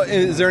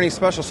 Is there any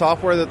special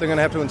software that they're going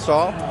to have to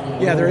install?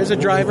 Yeah, there is a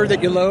driver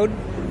that you load,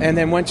 and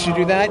then once you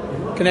do that,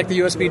 connect the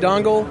USB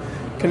dongle,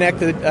 connect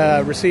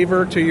the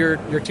receiver to your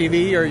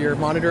TV or your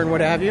monitor and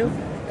what have you,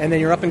 and then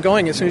you're up and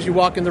going. As soon as you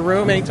walk in the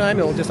room anytime,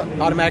 it'll just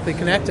automatically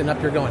connect, and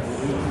up you're going.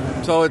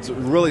 So it's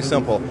really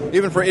simple.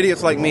 Even for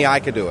idiots like me, I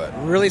could do it.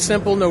 Really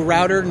simple, no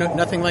router,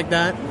 nothing like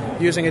that.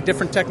 Using a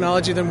different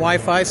technology than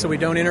Wi-Fi, so we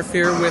don't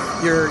interfere with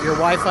your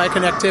Wi-Fi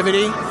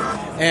connectivity,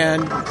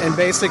 and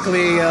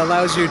basically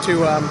allows you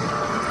to...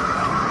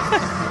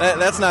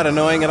 That's not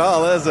annoying at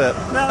all, is it?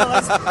 No,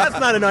 that's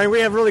not annoying. We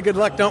have really good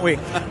luck, don't we?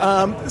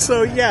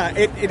 So yeah,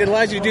 it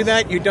allows you to do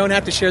that. You don't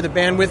have to share the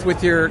bandwidth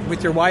with your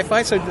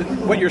Wi-Fi. So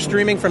what you're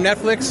streaming from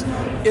Netflix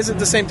isn't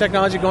the same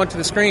technology going to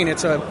the screen.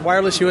 It's a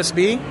wireless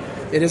USB.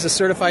 It is a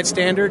certified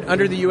standard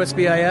under the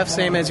USB-IF,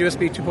 same as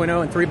USB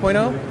 2.0 and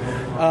 3.0.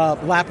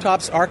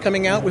 Laptops are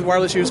coming out with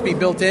wireless USB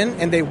built in,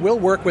 and they will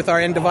work with our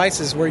end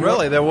devices.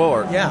 Really? They will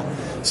work? Yeah.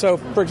 So,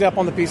 for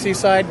example, on the PC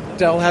side,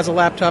 Dell has a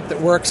laptop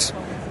that works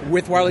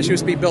with wireless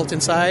USB built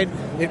inside.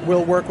 It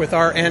will work with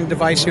our end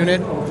device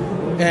unit,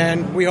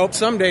 and we hope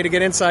someday to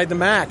get inside the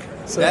Mac.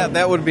 So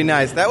that would be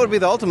nice. That would be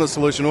the ultimate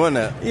solution, wouldn't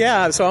it?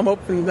 Yeah, so I'm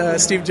hoping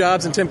Steve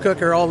Jobs and Tim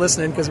Cook are all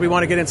listening because we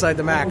want to get inside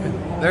the Mac.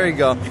 There you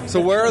go.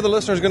 So where are the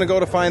listeners going to go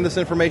to find this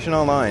information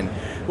online?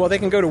 Well, they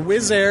can go to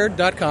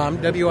wisair.com,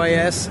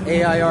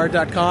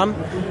 WISAIR.com,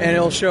 and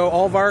it'll show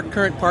all of our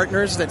current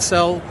partners that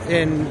sell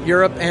in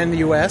Europe and the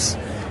U.S.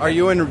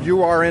 You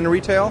are in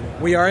retail?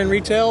 We are in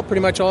retail.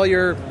 Pretty much all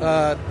your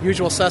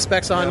usual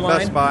suspects online.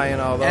 Best Buy and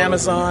all those.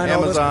 Amazon.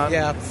 All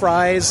those,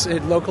 Fry's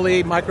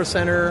locally, Micro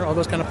Center, all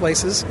those kind of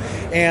places.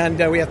 And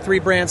we have 3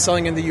 brands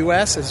selling in the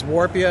U.S. It's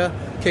Warpia,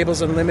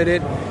 Cables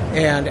Unlimited,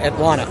 and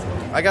Atlanta.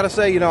 I got to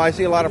say, I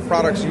see a lot of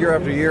products year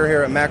after year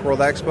here at Macworld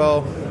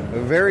Expo.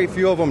 Very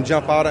few of them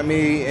jump out at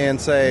me and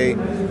say,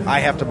 I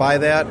have to buy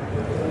that.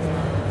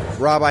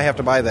 Rob, I have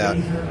to buy that.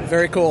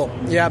 Very cool.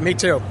 Yeah, me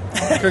too.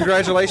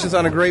 Congratulations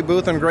on a great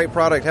booth and a great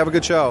product. Have a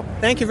good show.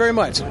 Thank you very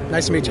much.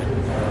 Nice to meet you.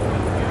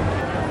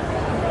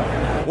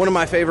 One of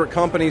my favorite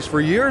companies for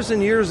years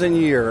and years and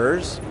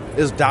years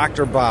is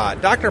Dr.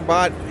 Bott. Dr.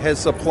 Bott has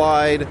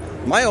supplied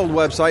my old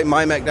website,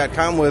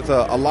 mymac.com, with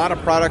a lot of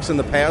products in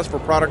the past for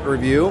product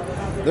review.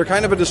 They're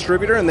kind of a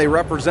distributor, and they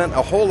represent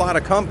a whole lot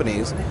of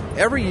companies.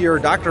 Every year,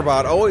 Dr.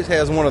 Bott always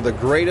has one of the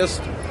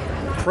greatest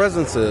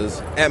presences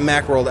at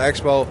Macworld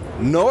Expo.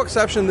 No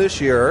exception this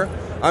year.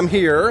 I'm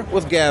here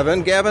with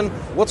Gavin. Gavin,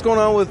 what's going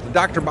on with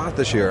Dr. Bott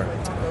this year?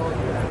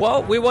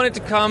 Well, we wanted to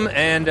come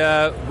and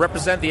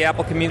represent the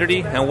Apple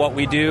community and what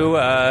we do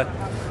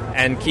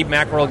and keep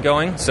Macworld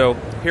going. So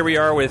here we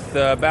are with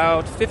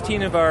about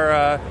 15 of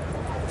our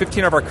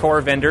core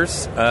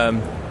vendors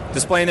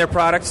displaying their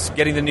products,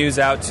 getting the news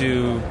out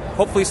to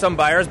hopefully some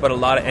buyers, but a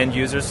lot of end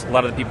users, a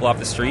lot of the people off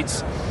the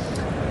streets.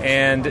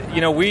 And,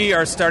 we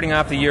are starting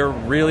off the year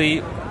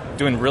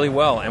doing really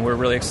well, and we're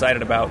really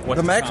excited about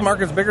what's the Mac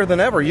market's bigger than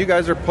ever. You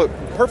guys are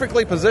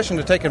perfectly positioned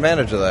to take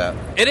advantage of that.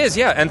 It is,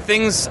 yeah, and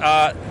things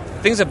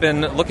have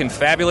been looking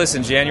fabulous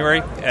in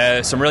January.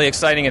 Some really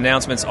exciting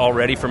announcements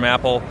already from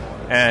Apple,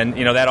 and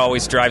that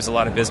always drives a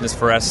lot of business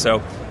for us.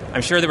 So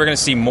I'm sure that we're going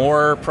to see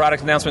more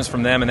product announcements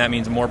from them, and that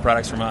means more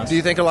products from us. Do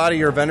you think a lot of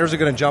your vendors are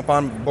going to jump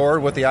on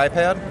board with the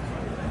iPad?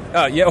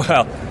 Yeah,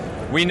 well,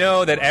 we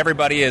know that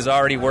everybody is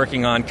already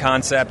working on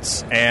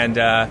concepts, and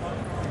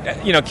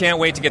can't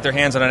wait to get their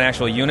hands on an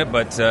actual unit,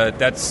 but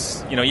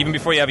that's, even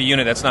before you have a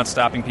unit, that's not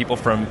stopping people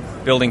from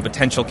building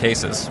potential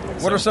cases.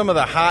 What are some of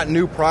the hot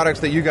new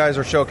products that you guys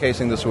are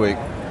showcasing this week?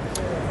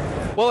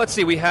 Well, let's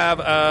see. We have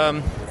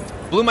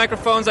Blue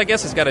Microphones, I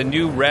guess, has got a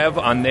new rev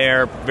on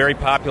their very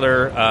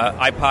popular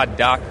iPod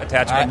dock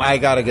attachment. I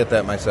got to get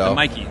that myself.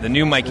 The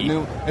new Mikey.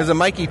 Is it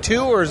Mikey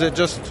 2, or is it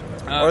just...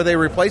 are they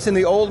replacing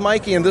the old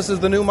Mikey, and this is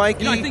the new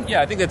Mikey?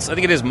 I think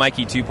it is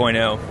Mikey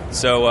 2.0.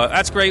 So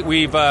that's great.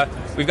 We've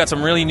got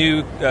some really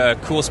new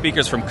cool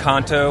speakers from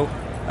Kanto,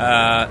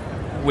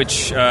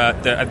 which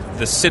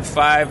the SID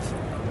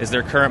 5 is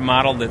their current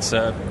model. That's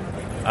a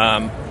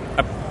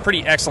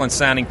pretty excellent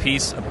sounding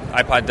piece, of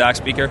iPod dock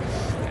speaker,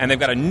 and they've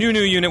got a new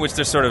unit which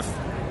they're sort of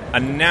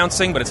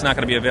announcing, but it's not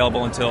going to be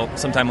available until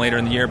sometime later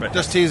in the year. But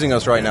just teasing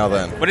us right now,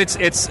 then. But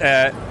it's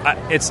a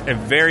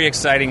very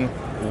exciting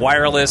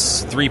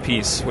wireless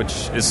 3-piece,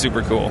 which is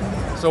super cool.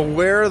 So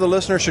where the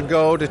listener should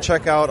go to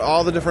check out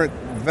all the different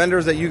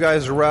vendors that you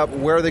guys rep,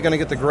 where are they going to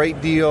get the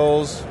great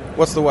deals?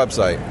 What's the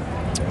website?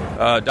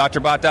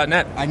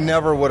 drbot.net. I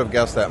never would have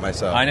guessed that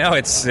myself. I know,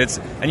 it's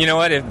and you know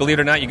what, believe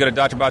it or not, you go to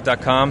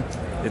drbot.com,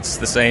 it's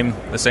the same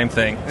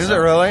thing. Is it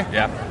really?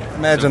 Yeah.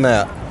 Imagine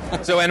that.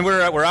 So, and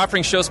we're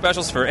offering show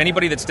specials for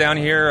anybody that's down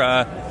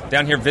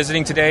here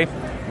visiting today.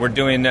 We're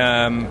doing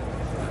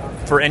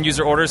for end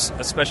user orders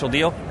a special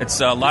deal.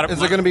 It's a lot of.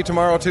 Is it going to be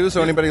tomorrow too?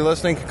 So anybody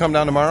listening can come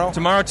down tomorrow.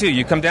 Tomorrow too.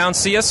 You come down,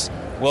 see us.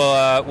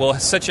 We'll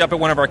set you up at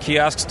one of our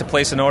kiosks to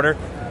place an order.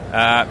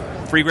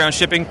 Free ground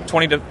shipping,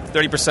 20 to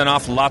 30%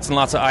 off, lots and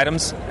lots of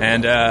items,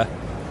 and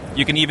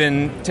you can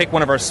even take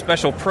one of our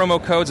special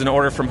promo codes and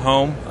order from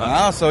home.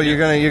 So you're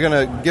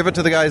gonna give it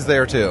to the guys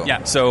there too.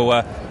 Yeah.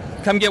 So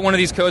come get one of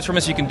these codes from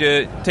us. You can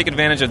take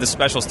advantage of the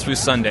specials through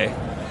Sunday.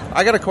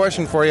 I got a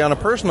question for you on a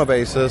personal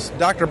basis.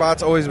 Dr.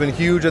 Bott's always been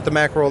huge at the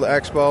Macworld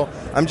Expo.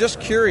 I'm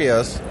just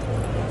curious,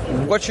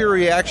 what's your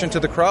reaction to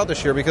the crowd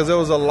this year? Because there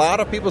was a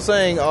lot of people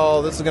saying,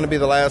 "Oh, this is going to be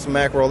the last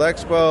Macworld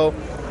Expo.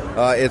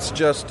 It's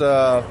just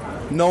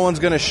no one's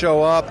going to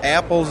show up.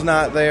 Apple's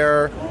not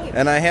there."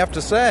 And I have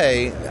to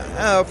say,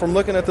 from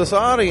looking at this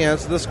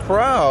audience, this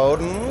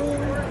crowd,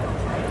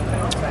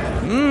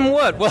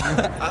 what? Well,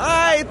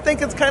 I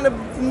think it's kind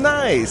of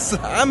nice.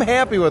 I'm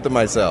happy with it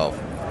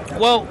myself.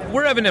 Well,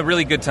 we're having a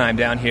really good time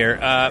down here.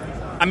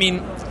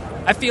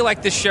 I feel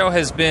like this show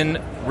has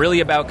been really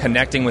about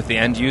connecting with the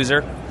end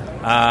user.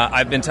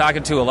 I've been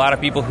talking to a lot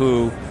of people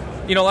who,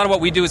 a lot of what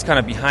we do is kind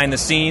of behind the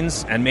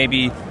scenes, and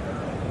maybe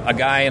a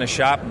guy in a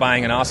shop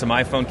buying an awesome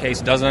iPhone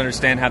case doesn't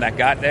understand how that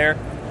got there,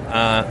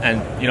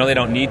 and they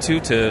don't need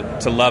to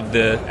love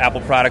the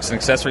Apple products and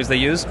accessories they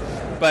use.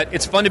 But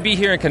it's fun to be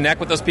here and connect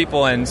with those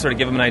people and sort of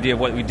give them an idea of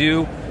what we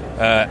do,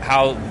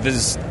 how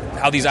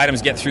these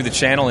items get through the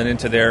channel and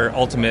into their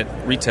ultimate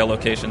retail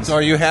locations. So,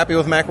 are you happy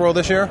with Macworld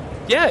this year?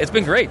 Yeah, it's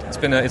been great. It's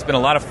been a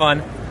lot of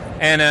fun,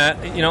 and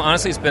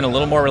honestly, it's been a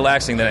little more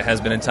relaxing than it has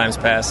been in times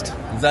past.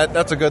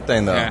 That's a good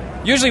thing, though.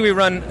 Yeah. Usually, we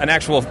run an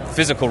actual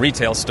physical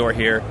retail store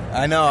here.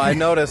 I know. I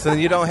noticed,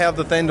 and you don't have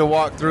the thing to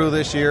walk through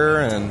this year,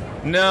 and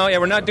no,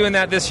 we're not doing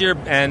that this year,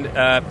 and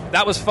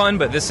that was fun.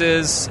 But this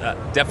is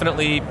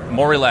definitely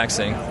more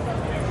relaxing.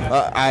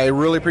 I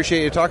really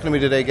appreciate you talking to me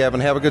today,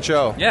 Gavin. Have a good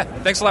show. Yeah,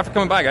 thanks a lot for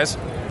coming by, guys.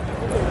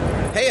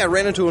 Hey, I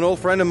ran into an old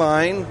friend of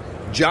mine,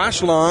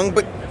 Josh Long,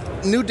 but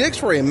new digs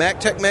for you,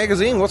 MacTech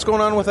magazine. What's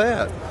going on with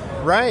that?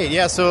 Right,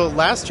 yeah. So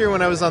last year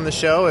when I was on the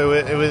show,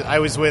 I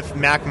was with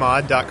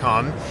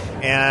MacMod.com,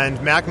 and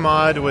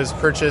MacMod was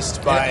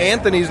purchased by...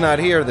 Anthony's not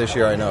here this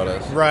year, I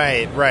noticed.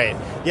 Right.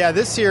 Yeah,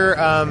 this year,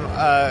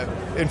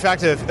 in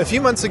fact, a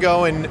few months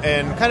ago, and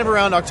kind of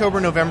around October,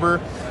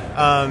 November,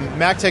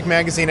 MacTech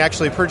magazine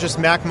actually purchased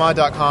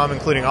MacMod.com,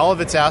 including all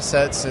of its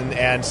assets,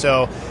 and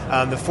so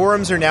the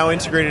forums are now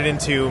integrated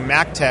into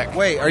MacTech.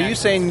 Wait, are you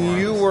saying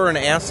you were an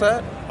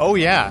asset? Oh,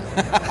 yeah.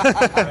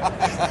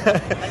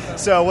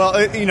 So, well,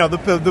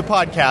 the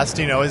podcast,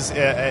 is,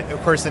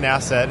 of course, an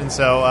asset, and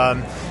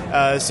so...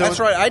 that's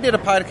right. I did a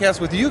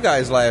podcast with you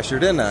guys last year,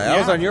 didn't I? Yeah. I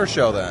was on your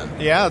show then.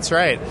 Yeah, that's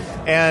right.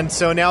 And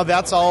so now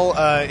that's all.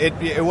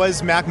 It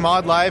was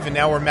MacMod Live, and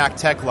now we're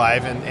MacTech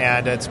Live,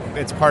 and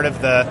it's part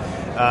of the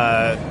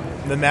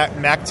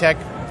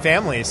MacTech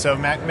family. So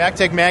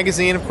MacTech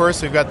magazine, of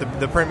course, we've got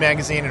the print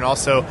magazine and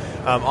also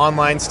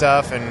online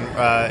stuff,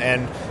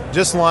 and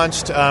just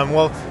launched.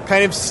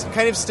 Kind of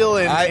still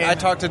in. I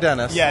talked to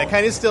Dennis. Yeah,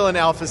 kind of still in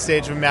alpha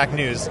stage with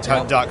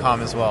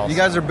MacNews.com as well. You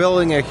guys are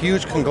building a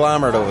huge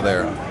conglomerate over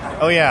there.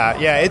 Oh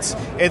yeah,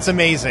 it's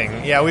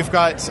amazing. Yeah, we've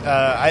got.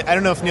 I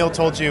don't know if Neil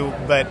told you,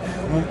 but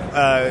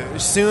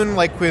soon,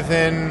 like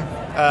within.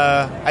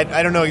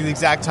 I don't know the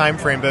exact time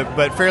frame,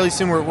 but fairly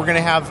soon we're going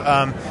to have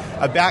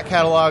a back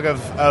catalog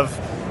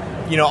of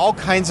all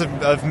kinds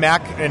of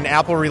Mac and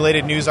Apple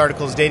related news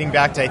articles dating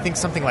back to I think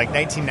something like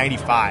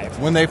 1995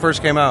 when they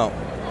first came out.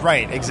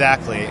 Right,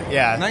 exactly.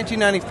 Yeah,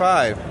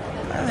 1995.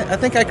 I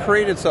think I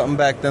created something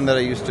back then that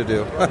I used to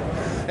do.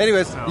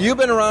 Anyways, You've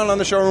been around on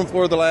the showroom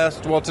floor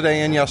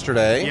today and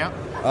yesterday. Yeah.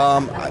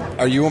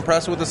 Are you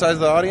impressed with the size of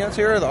the audience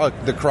here,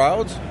 the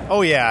crowds?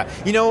 Oh, yeah.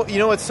 You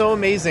know what's so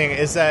amazing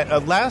is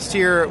that last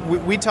year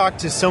we talked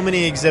to so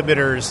many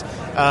exhibitors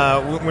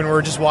when we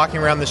were just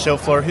walking around the show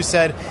floor who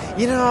said,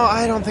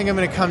 I don't think I'm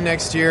going to come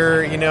next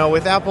year.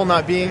 With Apple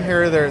not being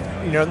here,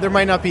 there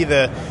might not be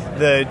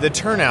the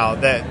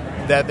turnout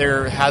that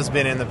there has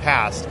been in the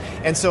past.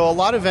 And so a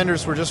lot of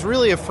vendors were just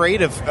really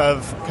afraid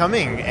of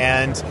coming.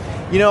 And,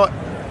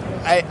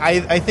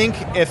 I think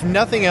if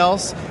nothing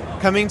else,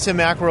 coming to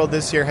Macworld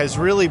this year has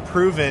really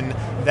proven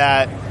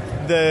that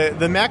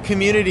the Mac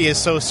community is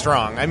so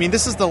strong. I mean,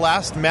 this is the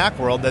last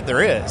Macworld that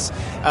there is.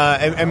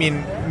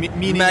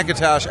 Meaning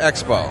Macintosh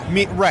Expo.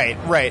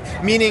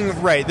 Right. Meaning,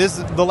 this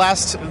is the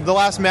last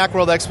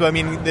Macworld Expo. I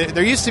mean,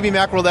 there used to be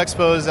Macworld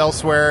Expos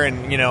elsewhere,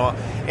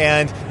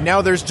 and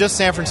now there's just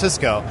San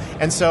Francisco.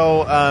 And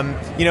so,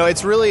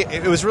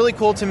 it was really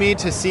cool to me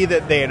to see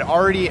that they had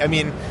already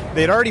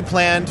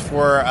planned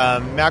for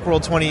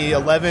Macworld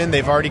 2011.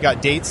 They've already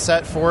got dates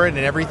set for it and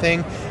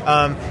everything.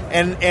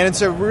 And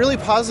it's a really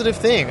positive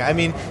thing. I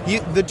mean,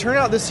 the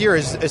turnout this year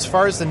is, as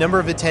far as the number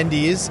of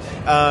attendees,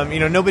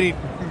 nobody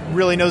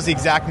really knows the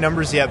exact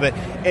numbers yet, but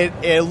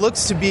it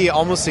looks to be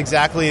almost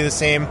exactly the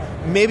same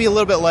maybe a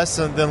little bit less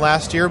than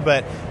last year,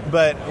 but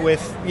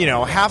with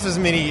half as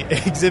many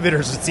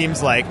exhibitors, it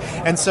seems like.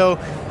 And so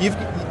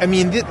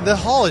the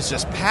hall is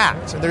just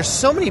packed. There's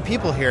so many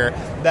people here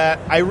that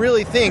I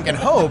really think and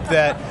hope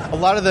that a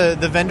lot of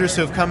the vendors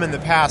who have come in the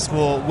past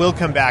will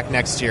come back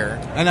next year.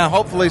 And now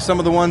hopefully some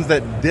of the ones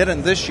that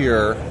didn't this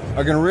year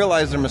are going to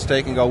realize their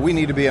mistake and go, we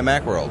need to be at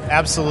Macworld.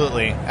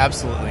 Absolutely.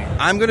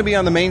 I'm going to be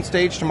on the main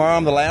stage tomorrow.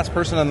 I'm the last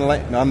person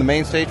on the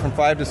main stage from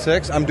 5 to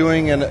 6. I'm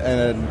doing an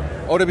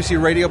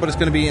OWC radio, but it's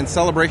going to be in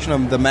celebration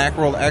of the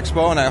Macworld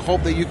Expo, and I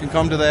hope that you can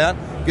come to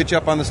that, get you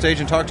up on the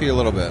stage and talk to you a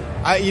little bit.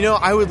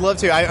 I would love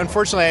to.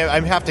 Unfortunately, I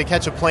have to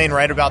catch a plane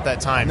right about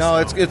that time.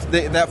 No, so.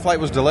 That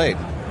flight was delayed.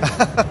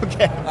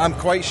 Okay. I'm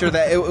quite sure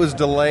that it was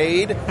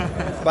delayed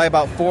by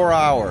about 4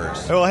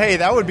 hours. Well, hey,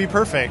 that would be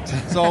perfect.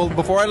 So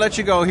before I let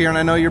you go here, and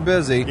I know you're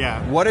busy,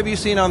 yeah. What have you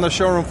seen on the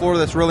showroom floor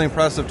that's really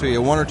impressive to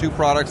you? One or two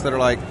products that are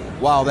like,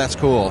 wow, that's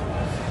cool.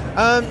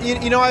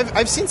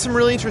 I've seen some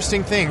really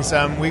interesting things.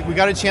 We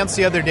got a chance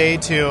the other day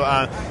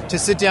to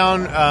sit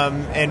down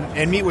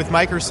and meet with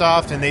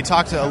Microsoft, and they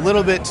talked a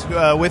little bit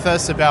with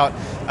us about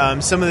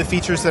some of the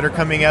features that are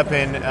coming up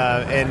in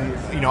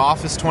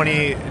Office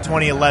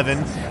 2011.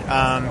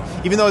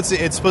 Even though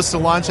it's supposed to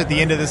launch at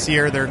the end of this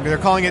year, they're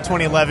calling it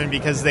 2011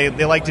 because they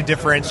like to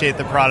differentiate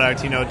the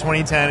product.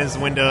 2010 is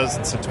Windows,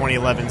 and so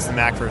 2011 is the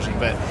Mac version.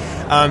 But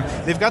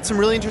they've got some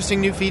really interesting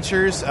new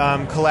features,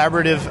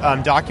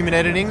 collaborative document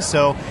editing.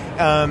 So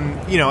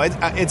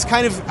it's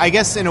kind of, I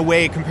guess, in a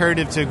way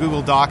comparative to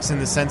Google Docs in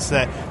the sense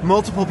that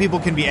multiple people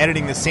can be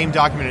editing the same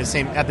document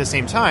at the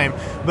same time,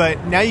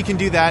 but now you can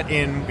do that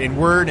in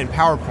Word and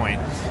PowerPoint,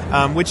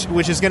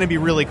 which is going to be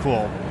really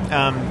cool.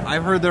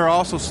 I've heard they're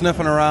also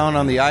sniffing around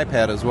on the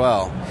iPad as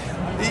well.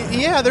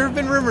 Yeah, there have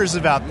been rumors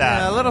about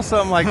that. Yeah, a little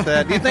something like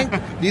that. Do you think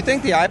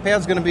the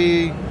iPad's going to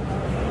be,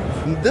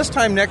 this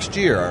time next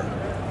year,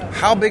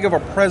 how big of a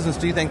presence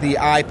do you think the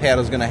iPad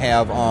is going to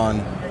have on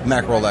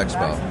Macworld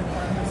Expo?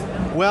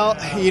 Well,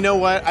 you know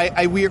what?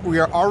 We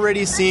are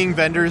already seeing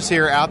vendors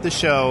here at the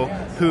show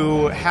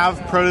who have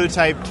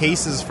prototype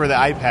cases for the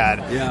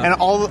iPad, yeah. And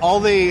all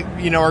they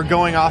are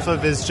going off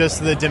of is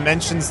just the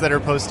dimensions that are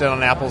posted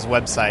on Apple's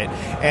website.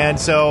 And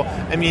so,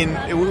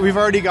 we've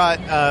already got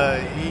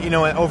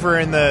over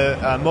in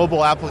the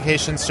mobile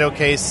applications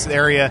showcase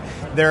area,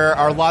 there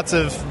are lots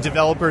of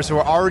developers who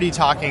are already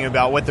talking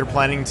about what they're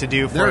planning to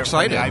do for the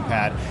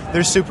iPad.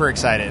 They're super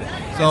excited.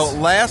 So,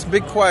 last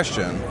big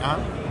question.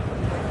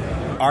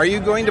 Are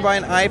you going to buy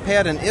an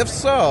iPad, and if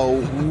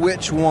so,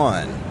 which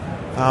one?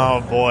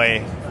 Oh,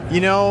 boy.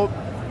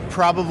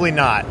 Probably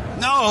not.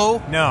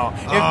 No.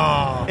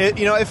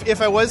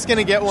 If I was going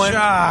to get one,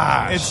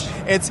 Josh.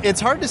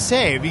 It's hard to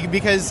say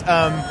because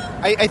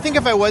I think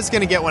if I was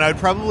going to get one, I would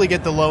probably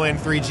get the low-end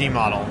 3G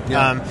model.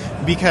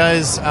 Yeah.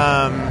 Because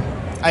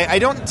I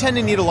don't tend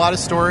to need a lot of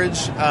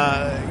storage,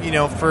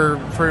 for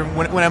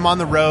when I'm on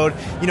the road.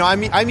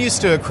 I'm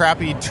used to a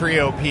crappy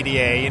Trio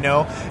PDA,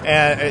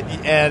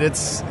 and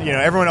it's,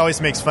 everyone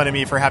always makes fun of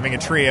me for having a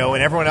Trio,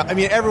 and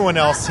everyone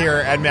else here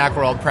at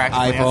Macworld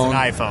practically has an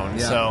iPhone.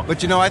 Yeah. So,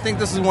 but I think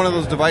this is one of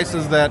those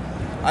devices that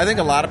I think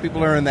a lot of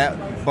people are in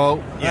that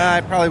boat. Yeah.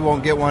 I probably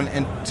won't get one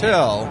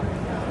until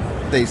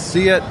they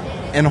see it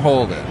and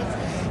hold it.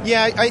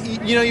 Yeah,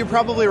 you're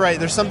probably right.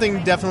 There's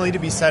something definitely to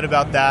be said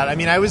about that.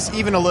 I was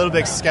even a little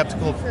bit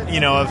skeptical, of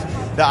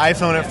the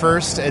iPhone at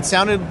first. It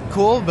sounded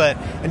cool, but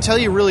until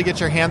you really get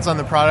your hands on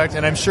the product,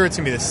 and I'm sure it's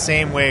going to be the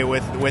same way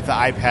with the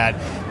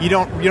iPad, you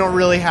don't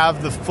really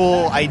have the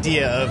full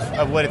idea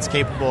of what it's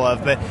capable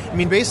of. But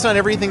based on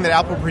everything that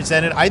Apple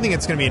presented, I think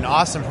it's going to be an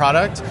awesome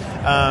product.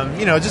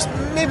 Just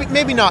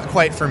maybe not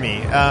quite for me.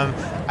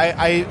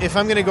 If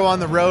I'm going to go on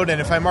the road, and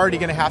if I'm already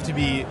going to have to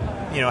be,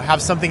 have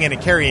something in a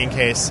carrying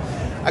case,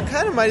 I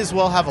kind of might as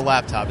well have a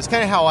laptop. It's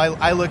kind of how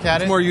I look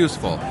at it. It's more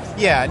useful.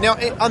 Yeah. Now,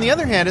 on the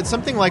other hand, it's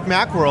something like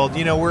Macworld,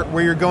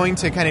 where you're going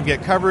to kind of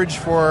get coverage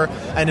for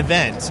an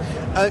event.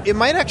 It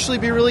might actually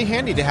be really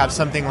handy to have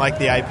something like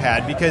the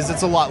iPad because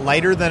it's a lot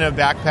lighter than a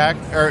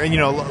backpack, or a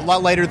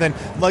lot lighter than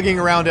lugging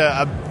around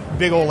a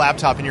big old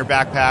laptop in your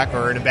backpack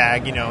or in a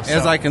bag, So.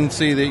 As I can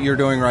see that you're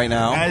doing right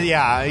now.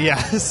 Yeah.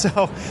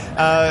 So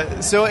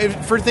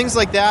for things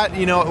like that,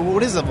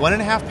 what is it,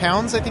 1.5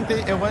 pounds? I think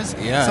it was.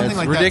 Yeah, something it's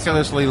like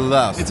ridiculously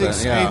less. It's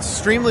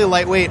extremely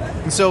lightweight,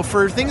 and so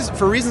for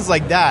reasons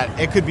like that,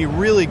 it could be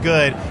really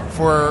good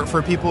for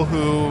people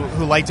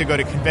who like to go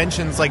to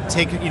conventions, like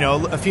take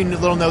a few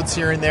little notes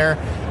here and there.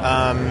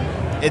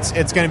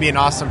 It's going to be an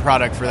awesome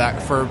product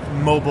for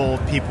mobile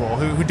people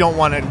who don't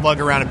want to lug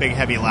around a big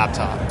heavy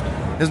laptop.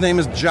 His name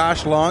is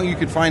Josh Long. You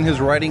can find his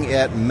writing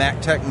at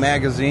MacTech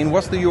Magazine.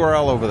 What's the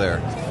URL over there?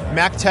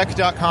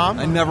 MacTech.com.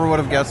 I never would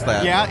have guessed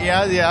that.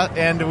 Yeah.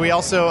 And we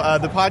also,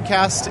 the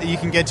podcast, you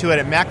can get to it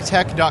at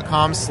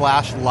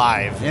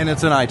MacTech.com/live. And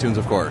it's in iTunes,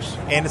 of course.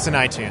 And it's in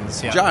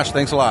iTunes, yeah. Josh,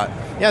 thanks a lot.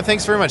 Yeah,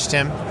 thanks very much,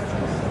 Tim.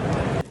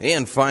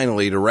 And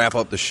finally, to wrap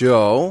up the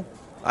show,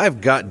 I've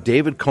got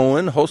David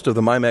Cohen, host of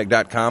the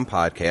MyMac.com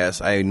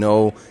podcast. I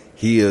know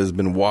He has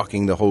been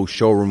walking the whole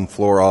showroom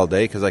floor all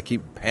day because I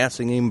keep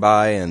passing him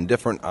by in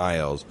different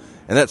aisles.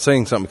 And that's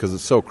saying something because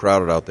it's so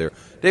crowded out there.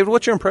 David,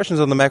 what's your impressions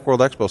on the Macworld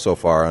Expo so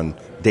far on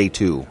day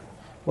 2?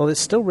 Well,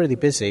 it's still really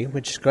busy,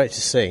 which is great to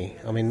see.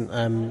 I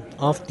mean,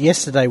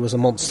 yesterday was a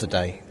monster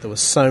day. There were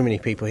so many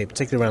people here,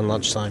 particularly around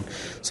lunchtime.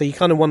 So you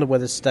kind of wonder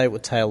whether today it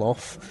would tail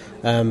off,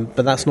 but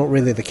that's not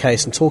really the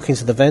case. And talking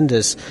to the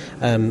vendors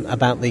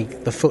about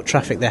the foot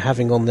traffic they're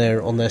having on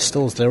their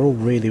stalls, they're all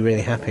really,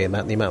 really happy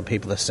about the amount of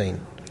people they're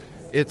seeing.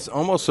 It's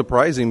almost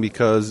surprising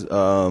because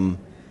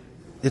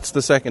it's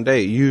the second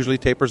day. It usually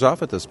tapers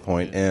off at this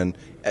point. And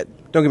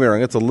don't get me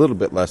wrong, it's a little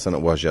bit less than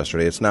it was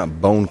yesterday. It's not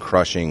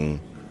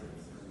bone-crushing.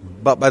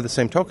 But by the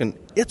same token,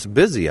 it's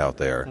busy out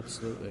there.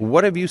 Absolutely.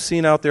 What have you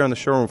seen out there on the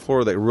showroom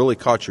floor that really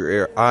caught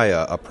your eye,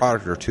 a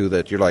product or two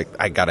that you're like,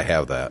 I got to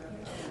have that?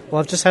 Well,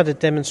 I've just had a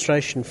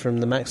demonstration from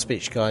the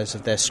MacSpeech guys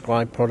of their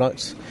Scribe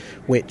product,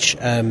 which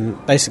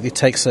basically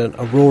takes a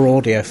raw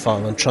audio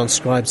file and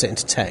transcribes it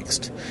into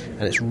text.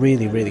 And it's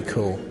really, really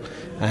cool.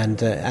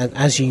 And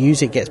as you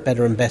use it, it gets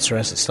better and better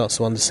as it starts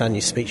to understand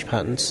your speech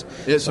patterns.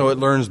 So it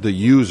learns the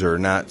user,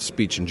 not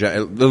speech in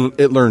general.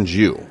 It learns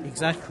you.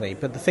 Exactly.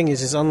 But the thing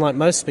is unlike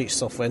most speech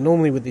software,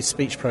 normally with these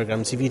speech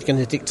programs, if you're going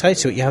to dictate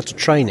to it, you have to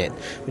train it,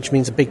 which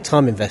means a big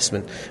time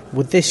investment.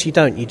 With this, you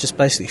don't. You just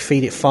basically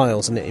feed it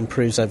files and it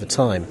improves over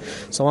time.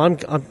 So I'm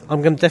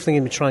definitely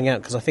going to be trying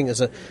out, because I think as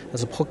a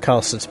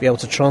podcaster, to be able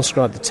to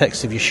transcribe the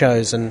text of your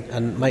shows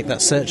and make that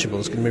searchable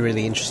is going to be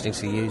really interesting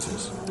to the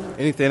users.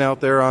 Anything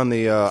out there on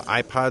the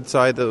iPod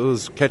side that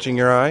was catching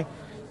your eye?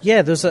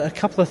 Yeah, there's a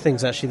couple of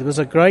things, actually. There was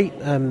a great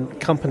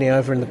company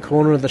over in the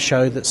corner of the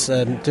show that's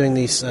doing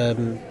these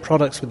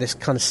products with this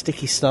kind of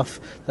sticky stuff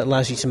that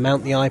allows you to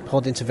mount the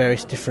iPod into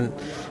various different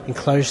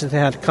enclosures. They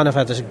had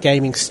a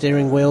gaming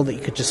steering wheel that you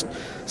could just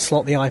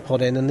slot the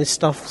iPod in, and this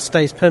stuff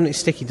stays permanently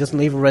sticky, doesn't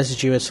leave a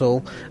residue at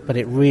all, but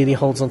it really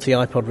holds onto the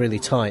iPod really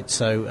tight.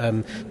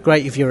 So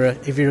great if you're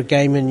a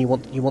gamer and you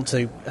want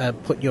to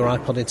put your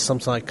iPod into some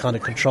kind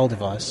of control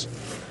device.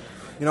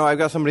 You know, I've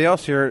got somebody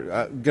else here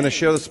going to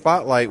share the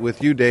spotlight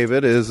with you,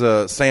 David, is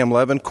Sam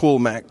Levin, Cool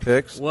Mac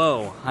Picks.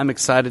 Whoa, I'm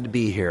excited to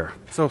be here.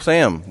 So,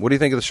 Sam, what do you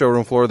think of the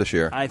showroom floor this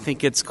year? I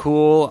think it's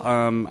cool.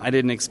 I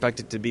didn't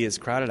expect it to be as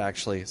crowded,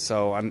 actually,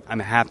 so I'm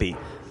happy.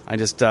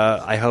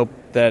 I hope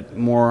that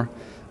more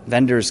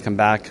vendors come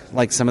back,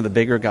 like some of the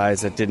bigger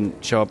guys that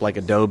didn't show up, like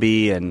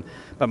Adobe,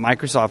 but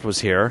Microsoft was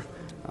here.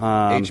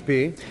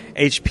 HP,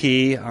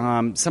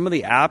 some of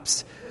the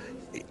apps.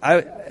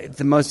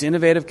 The most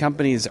innovative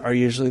companies are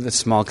usually the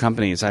small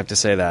companies, I have to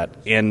say that.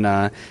 And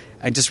I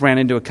just ran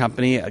into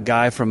a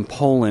guy from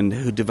Poland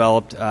who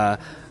developed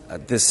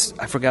this,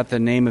 I forgot the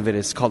name of it,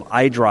 it's called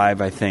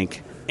iDrive, I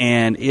think.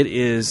 And it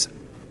is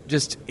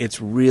it's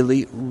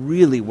really,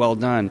 really well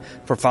done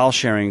for file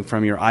sharing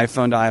from your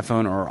iPhone to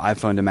iPhone or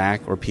iPhone to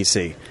Mac or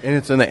PC. And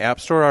it's in the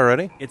App Store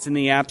already? It's in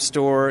the App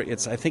Store.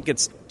 I think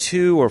it's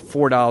 $2 or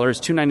 $4,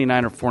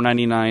 $2.99 or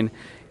 $4.99.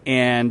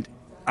 And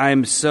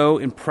I'm so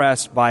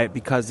impressed by it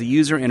because the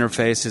user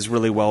interface is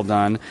really well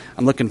done.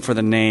 I'm looking for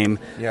the name.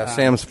 Yeah,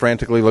 Sam's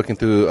frantically looking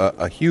through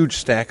a huge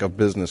stack of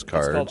business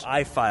cards. It's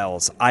called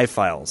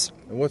iFiles.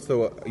 And what's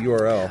the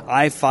URL?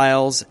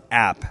 iFiles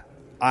app.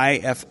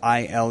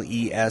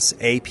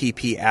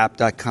 iFilesapp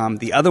app.com.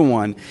 The other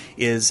one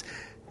is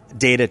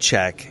Data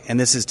Check, and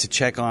this is to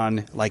check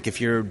on, like, if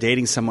you're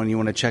dating someone, you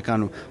want to check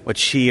on what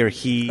she or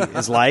he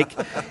is like.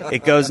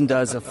 It goes and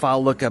does a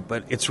file lookup,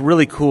 but it's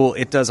really cool.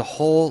 It does a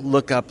whole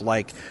lookup,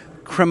 like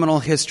criminal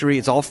history.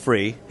 It's all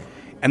free.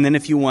 And then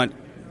if you want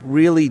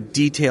really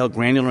detailed,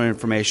 granular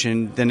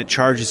information, then it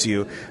charges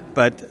you.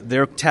 But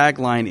their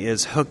tagline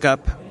is look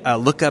up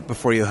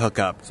before you hook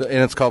up. So,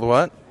 and it's called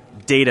what?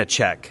 Data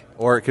Check.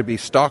 Or it could be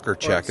Stalker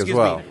Check as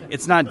well. Me.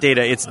 It's not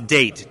data, it's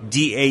date.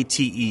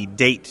 D-A-T-E,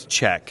 Date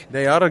Check.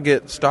 They ought to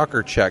get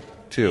Stalker Check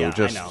too.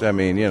 Yeah, I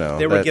mean, you know.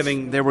 They were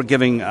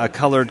giving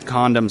colored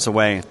condoms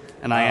away.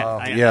 And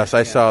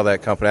I saw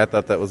that company. I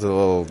thought that was a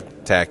little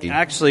tacky.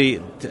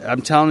 Actually,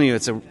 I'm telling you,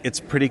 it's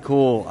pretty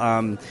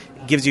cool.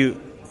 Gives you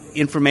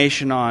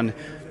information on,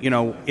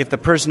 if the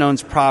person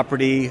owns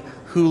property,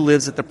 who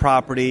lives at the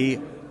property.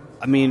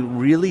 I mean,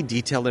 really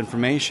detailed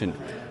information.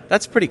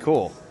 That's pretty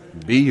cool.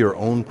 Be your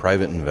own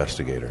private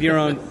investigator. Be your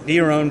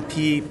own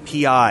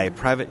PI,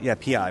 private,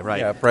 PI,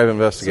 right? Yeah, private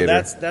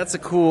investigator. So that's a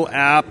cool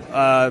app.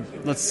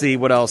 Let's see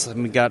what else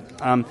we got.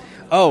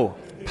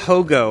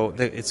 Pogo.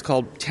 It's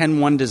called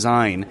 10-1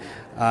 Design.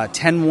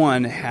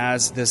 10-1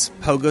 has this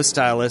Pogo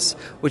stylus,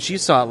 which you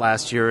saw it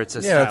last year. It's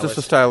a stylus. It's just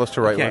a stylus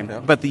to write with. Yeah.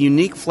 But the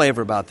unique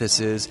flavor about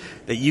this is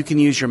that you can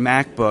use your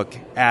MacBook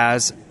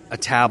as a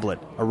tablet,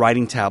 a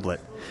writing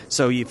tablet.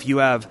 So if you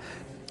have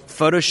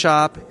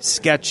Photoshop,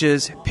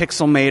 Sketches,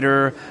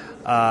 Pixelmator,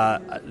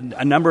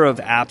 a number of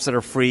apps that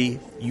are free,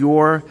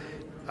 your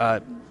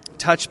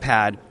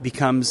touchpad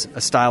becomes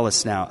a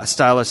stylus now,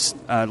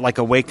 like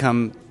a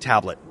Wacom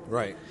tablet.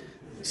 Right.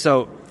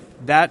 So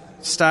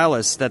that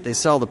stylus that they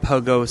sell, the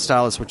Pogo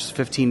stylus, which is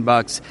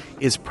 $15,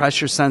 is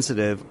pressure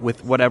sensitive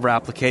with whatever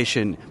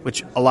application,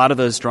 which a lot of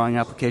those drawing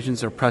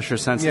applications are pressure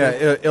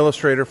sensitive. Yeah,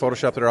 Illustrator,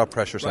 Photoshop, they're all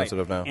pressure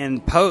sensitive now.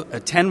 And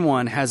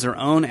 10-1 has their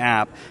own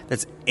app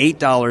that's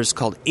 $8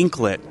 called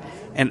Inklet,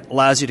 and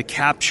allows you to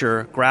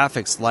capture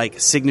graphics like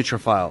signature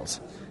files.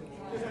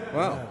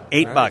 Wow.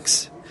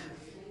 $8.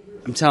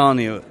 I'm telling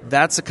you,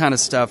 that's the kind of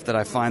stuff that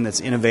I find that's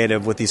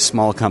innovative with these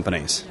small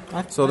companies.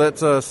 So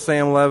that's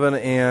Sam Levin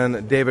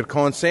and David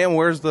Cohen. Sam,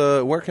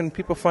 where can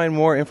people find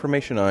more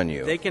information on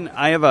you?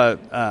 I have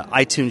a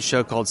iTunes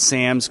show called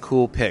Sam's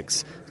Cool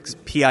Picks,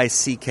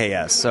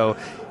 Picks. So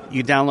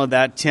you download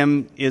that.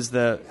 Tim is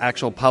the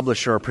actual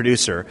publisher or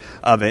producer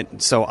of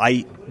it. So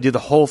I do the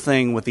whole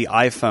thing with the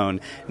iPhone.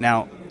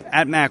 Now,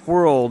 at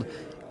Macworld,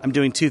 I'm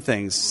doing two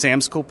things.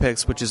 Sam's Cool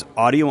Picks, which is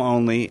audio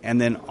only,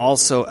 and then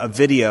also a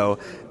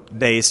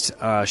video-based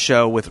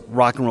show with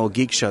Rock and Roll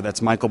Geek Show.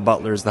 That's Michael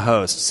Butler is the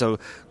host. So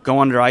go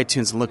under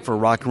iTunes and look for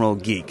Rock and Roll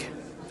Geek.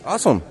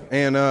 Awesome.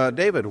 And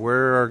David,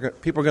 where are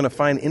people going to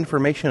find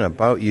information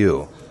about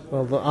you?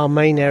 Well, our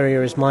main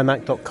area is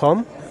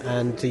mymac.com,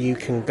 and you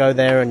can go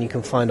there and you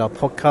can find our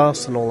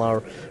podcast and all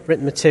our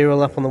written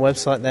material up on the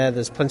website there.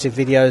 There's plenty of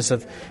videos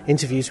of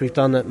interviews we've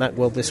done at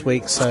Macworld this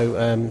week, so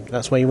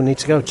that's where you will need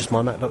to go, just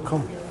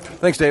mymac.com.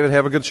 Thanks, David.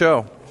 Have a good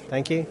show.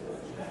 Thank you.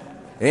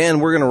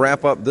 And we're going to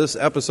wrap up this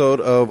episode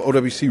of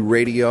OWC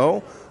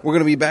Radio. We're going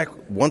to be back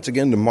once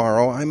again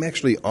tomorrow. I'm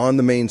actually on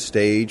the main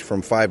stage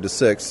from 5 to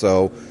 6,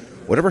 so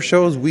whatever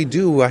shows we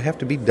do, I have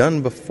to be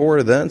done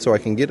before then so I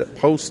can get it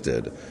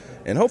posted.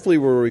 And hopefully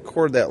we'll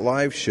record that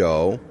live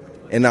show,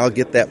 and I'll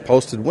get that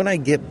posted when I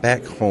get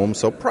back home,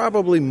 so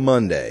probably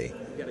Monday.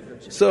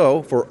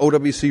 So for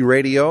OWC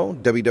Radio,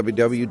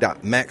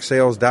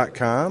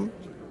 www.macsales.com,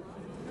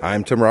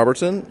 I'm Tim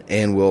Robertson,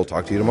 and we'll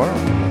talk to you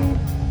tomorrow.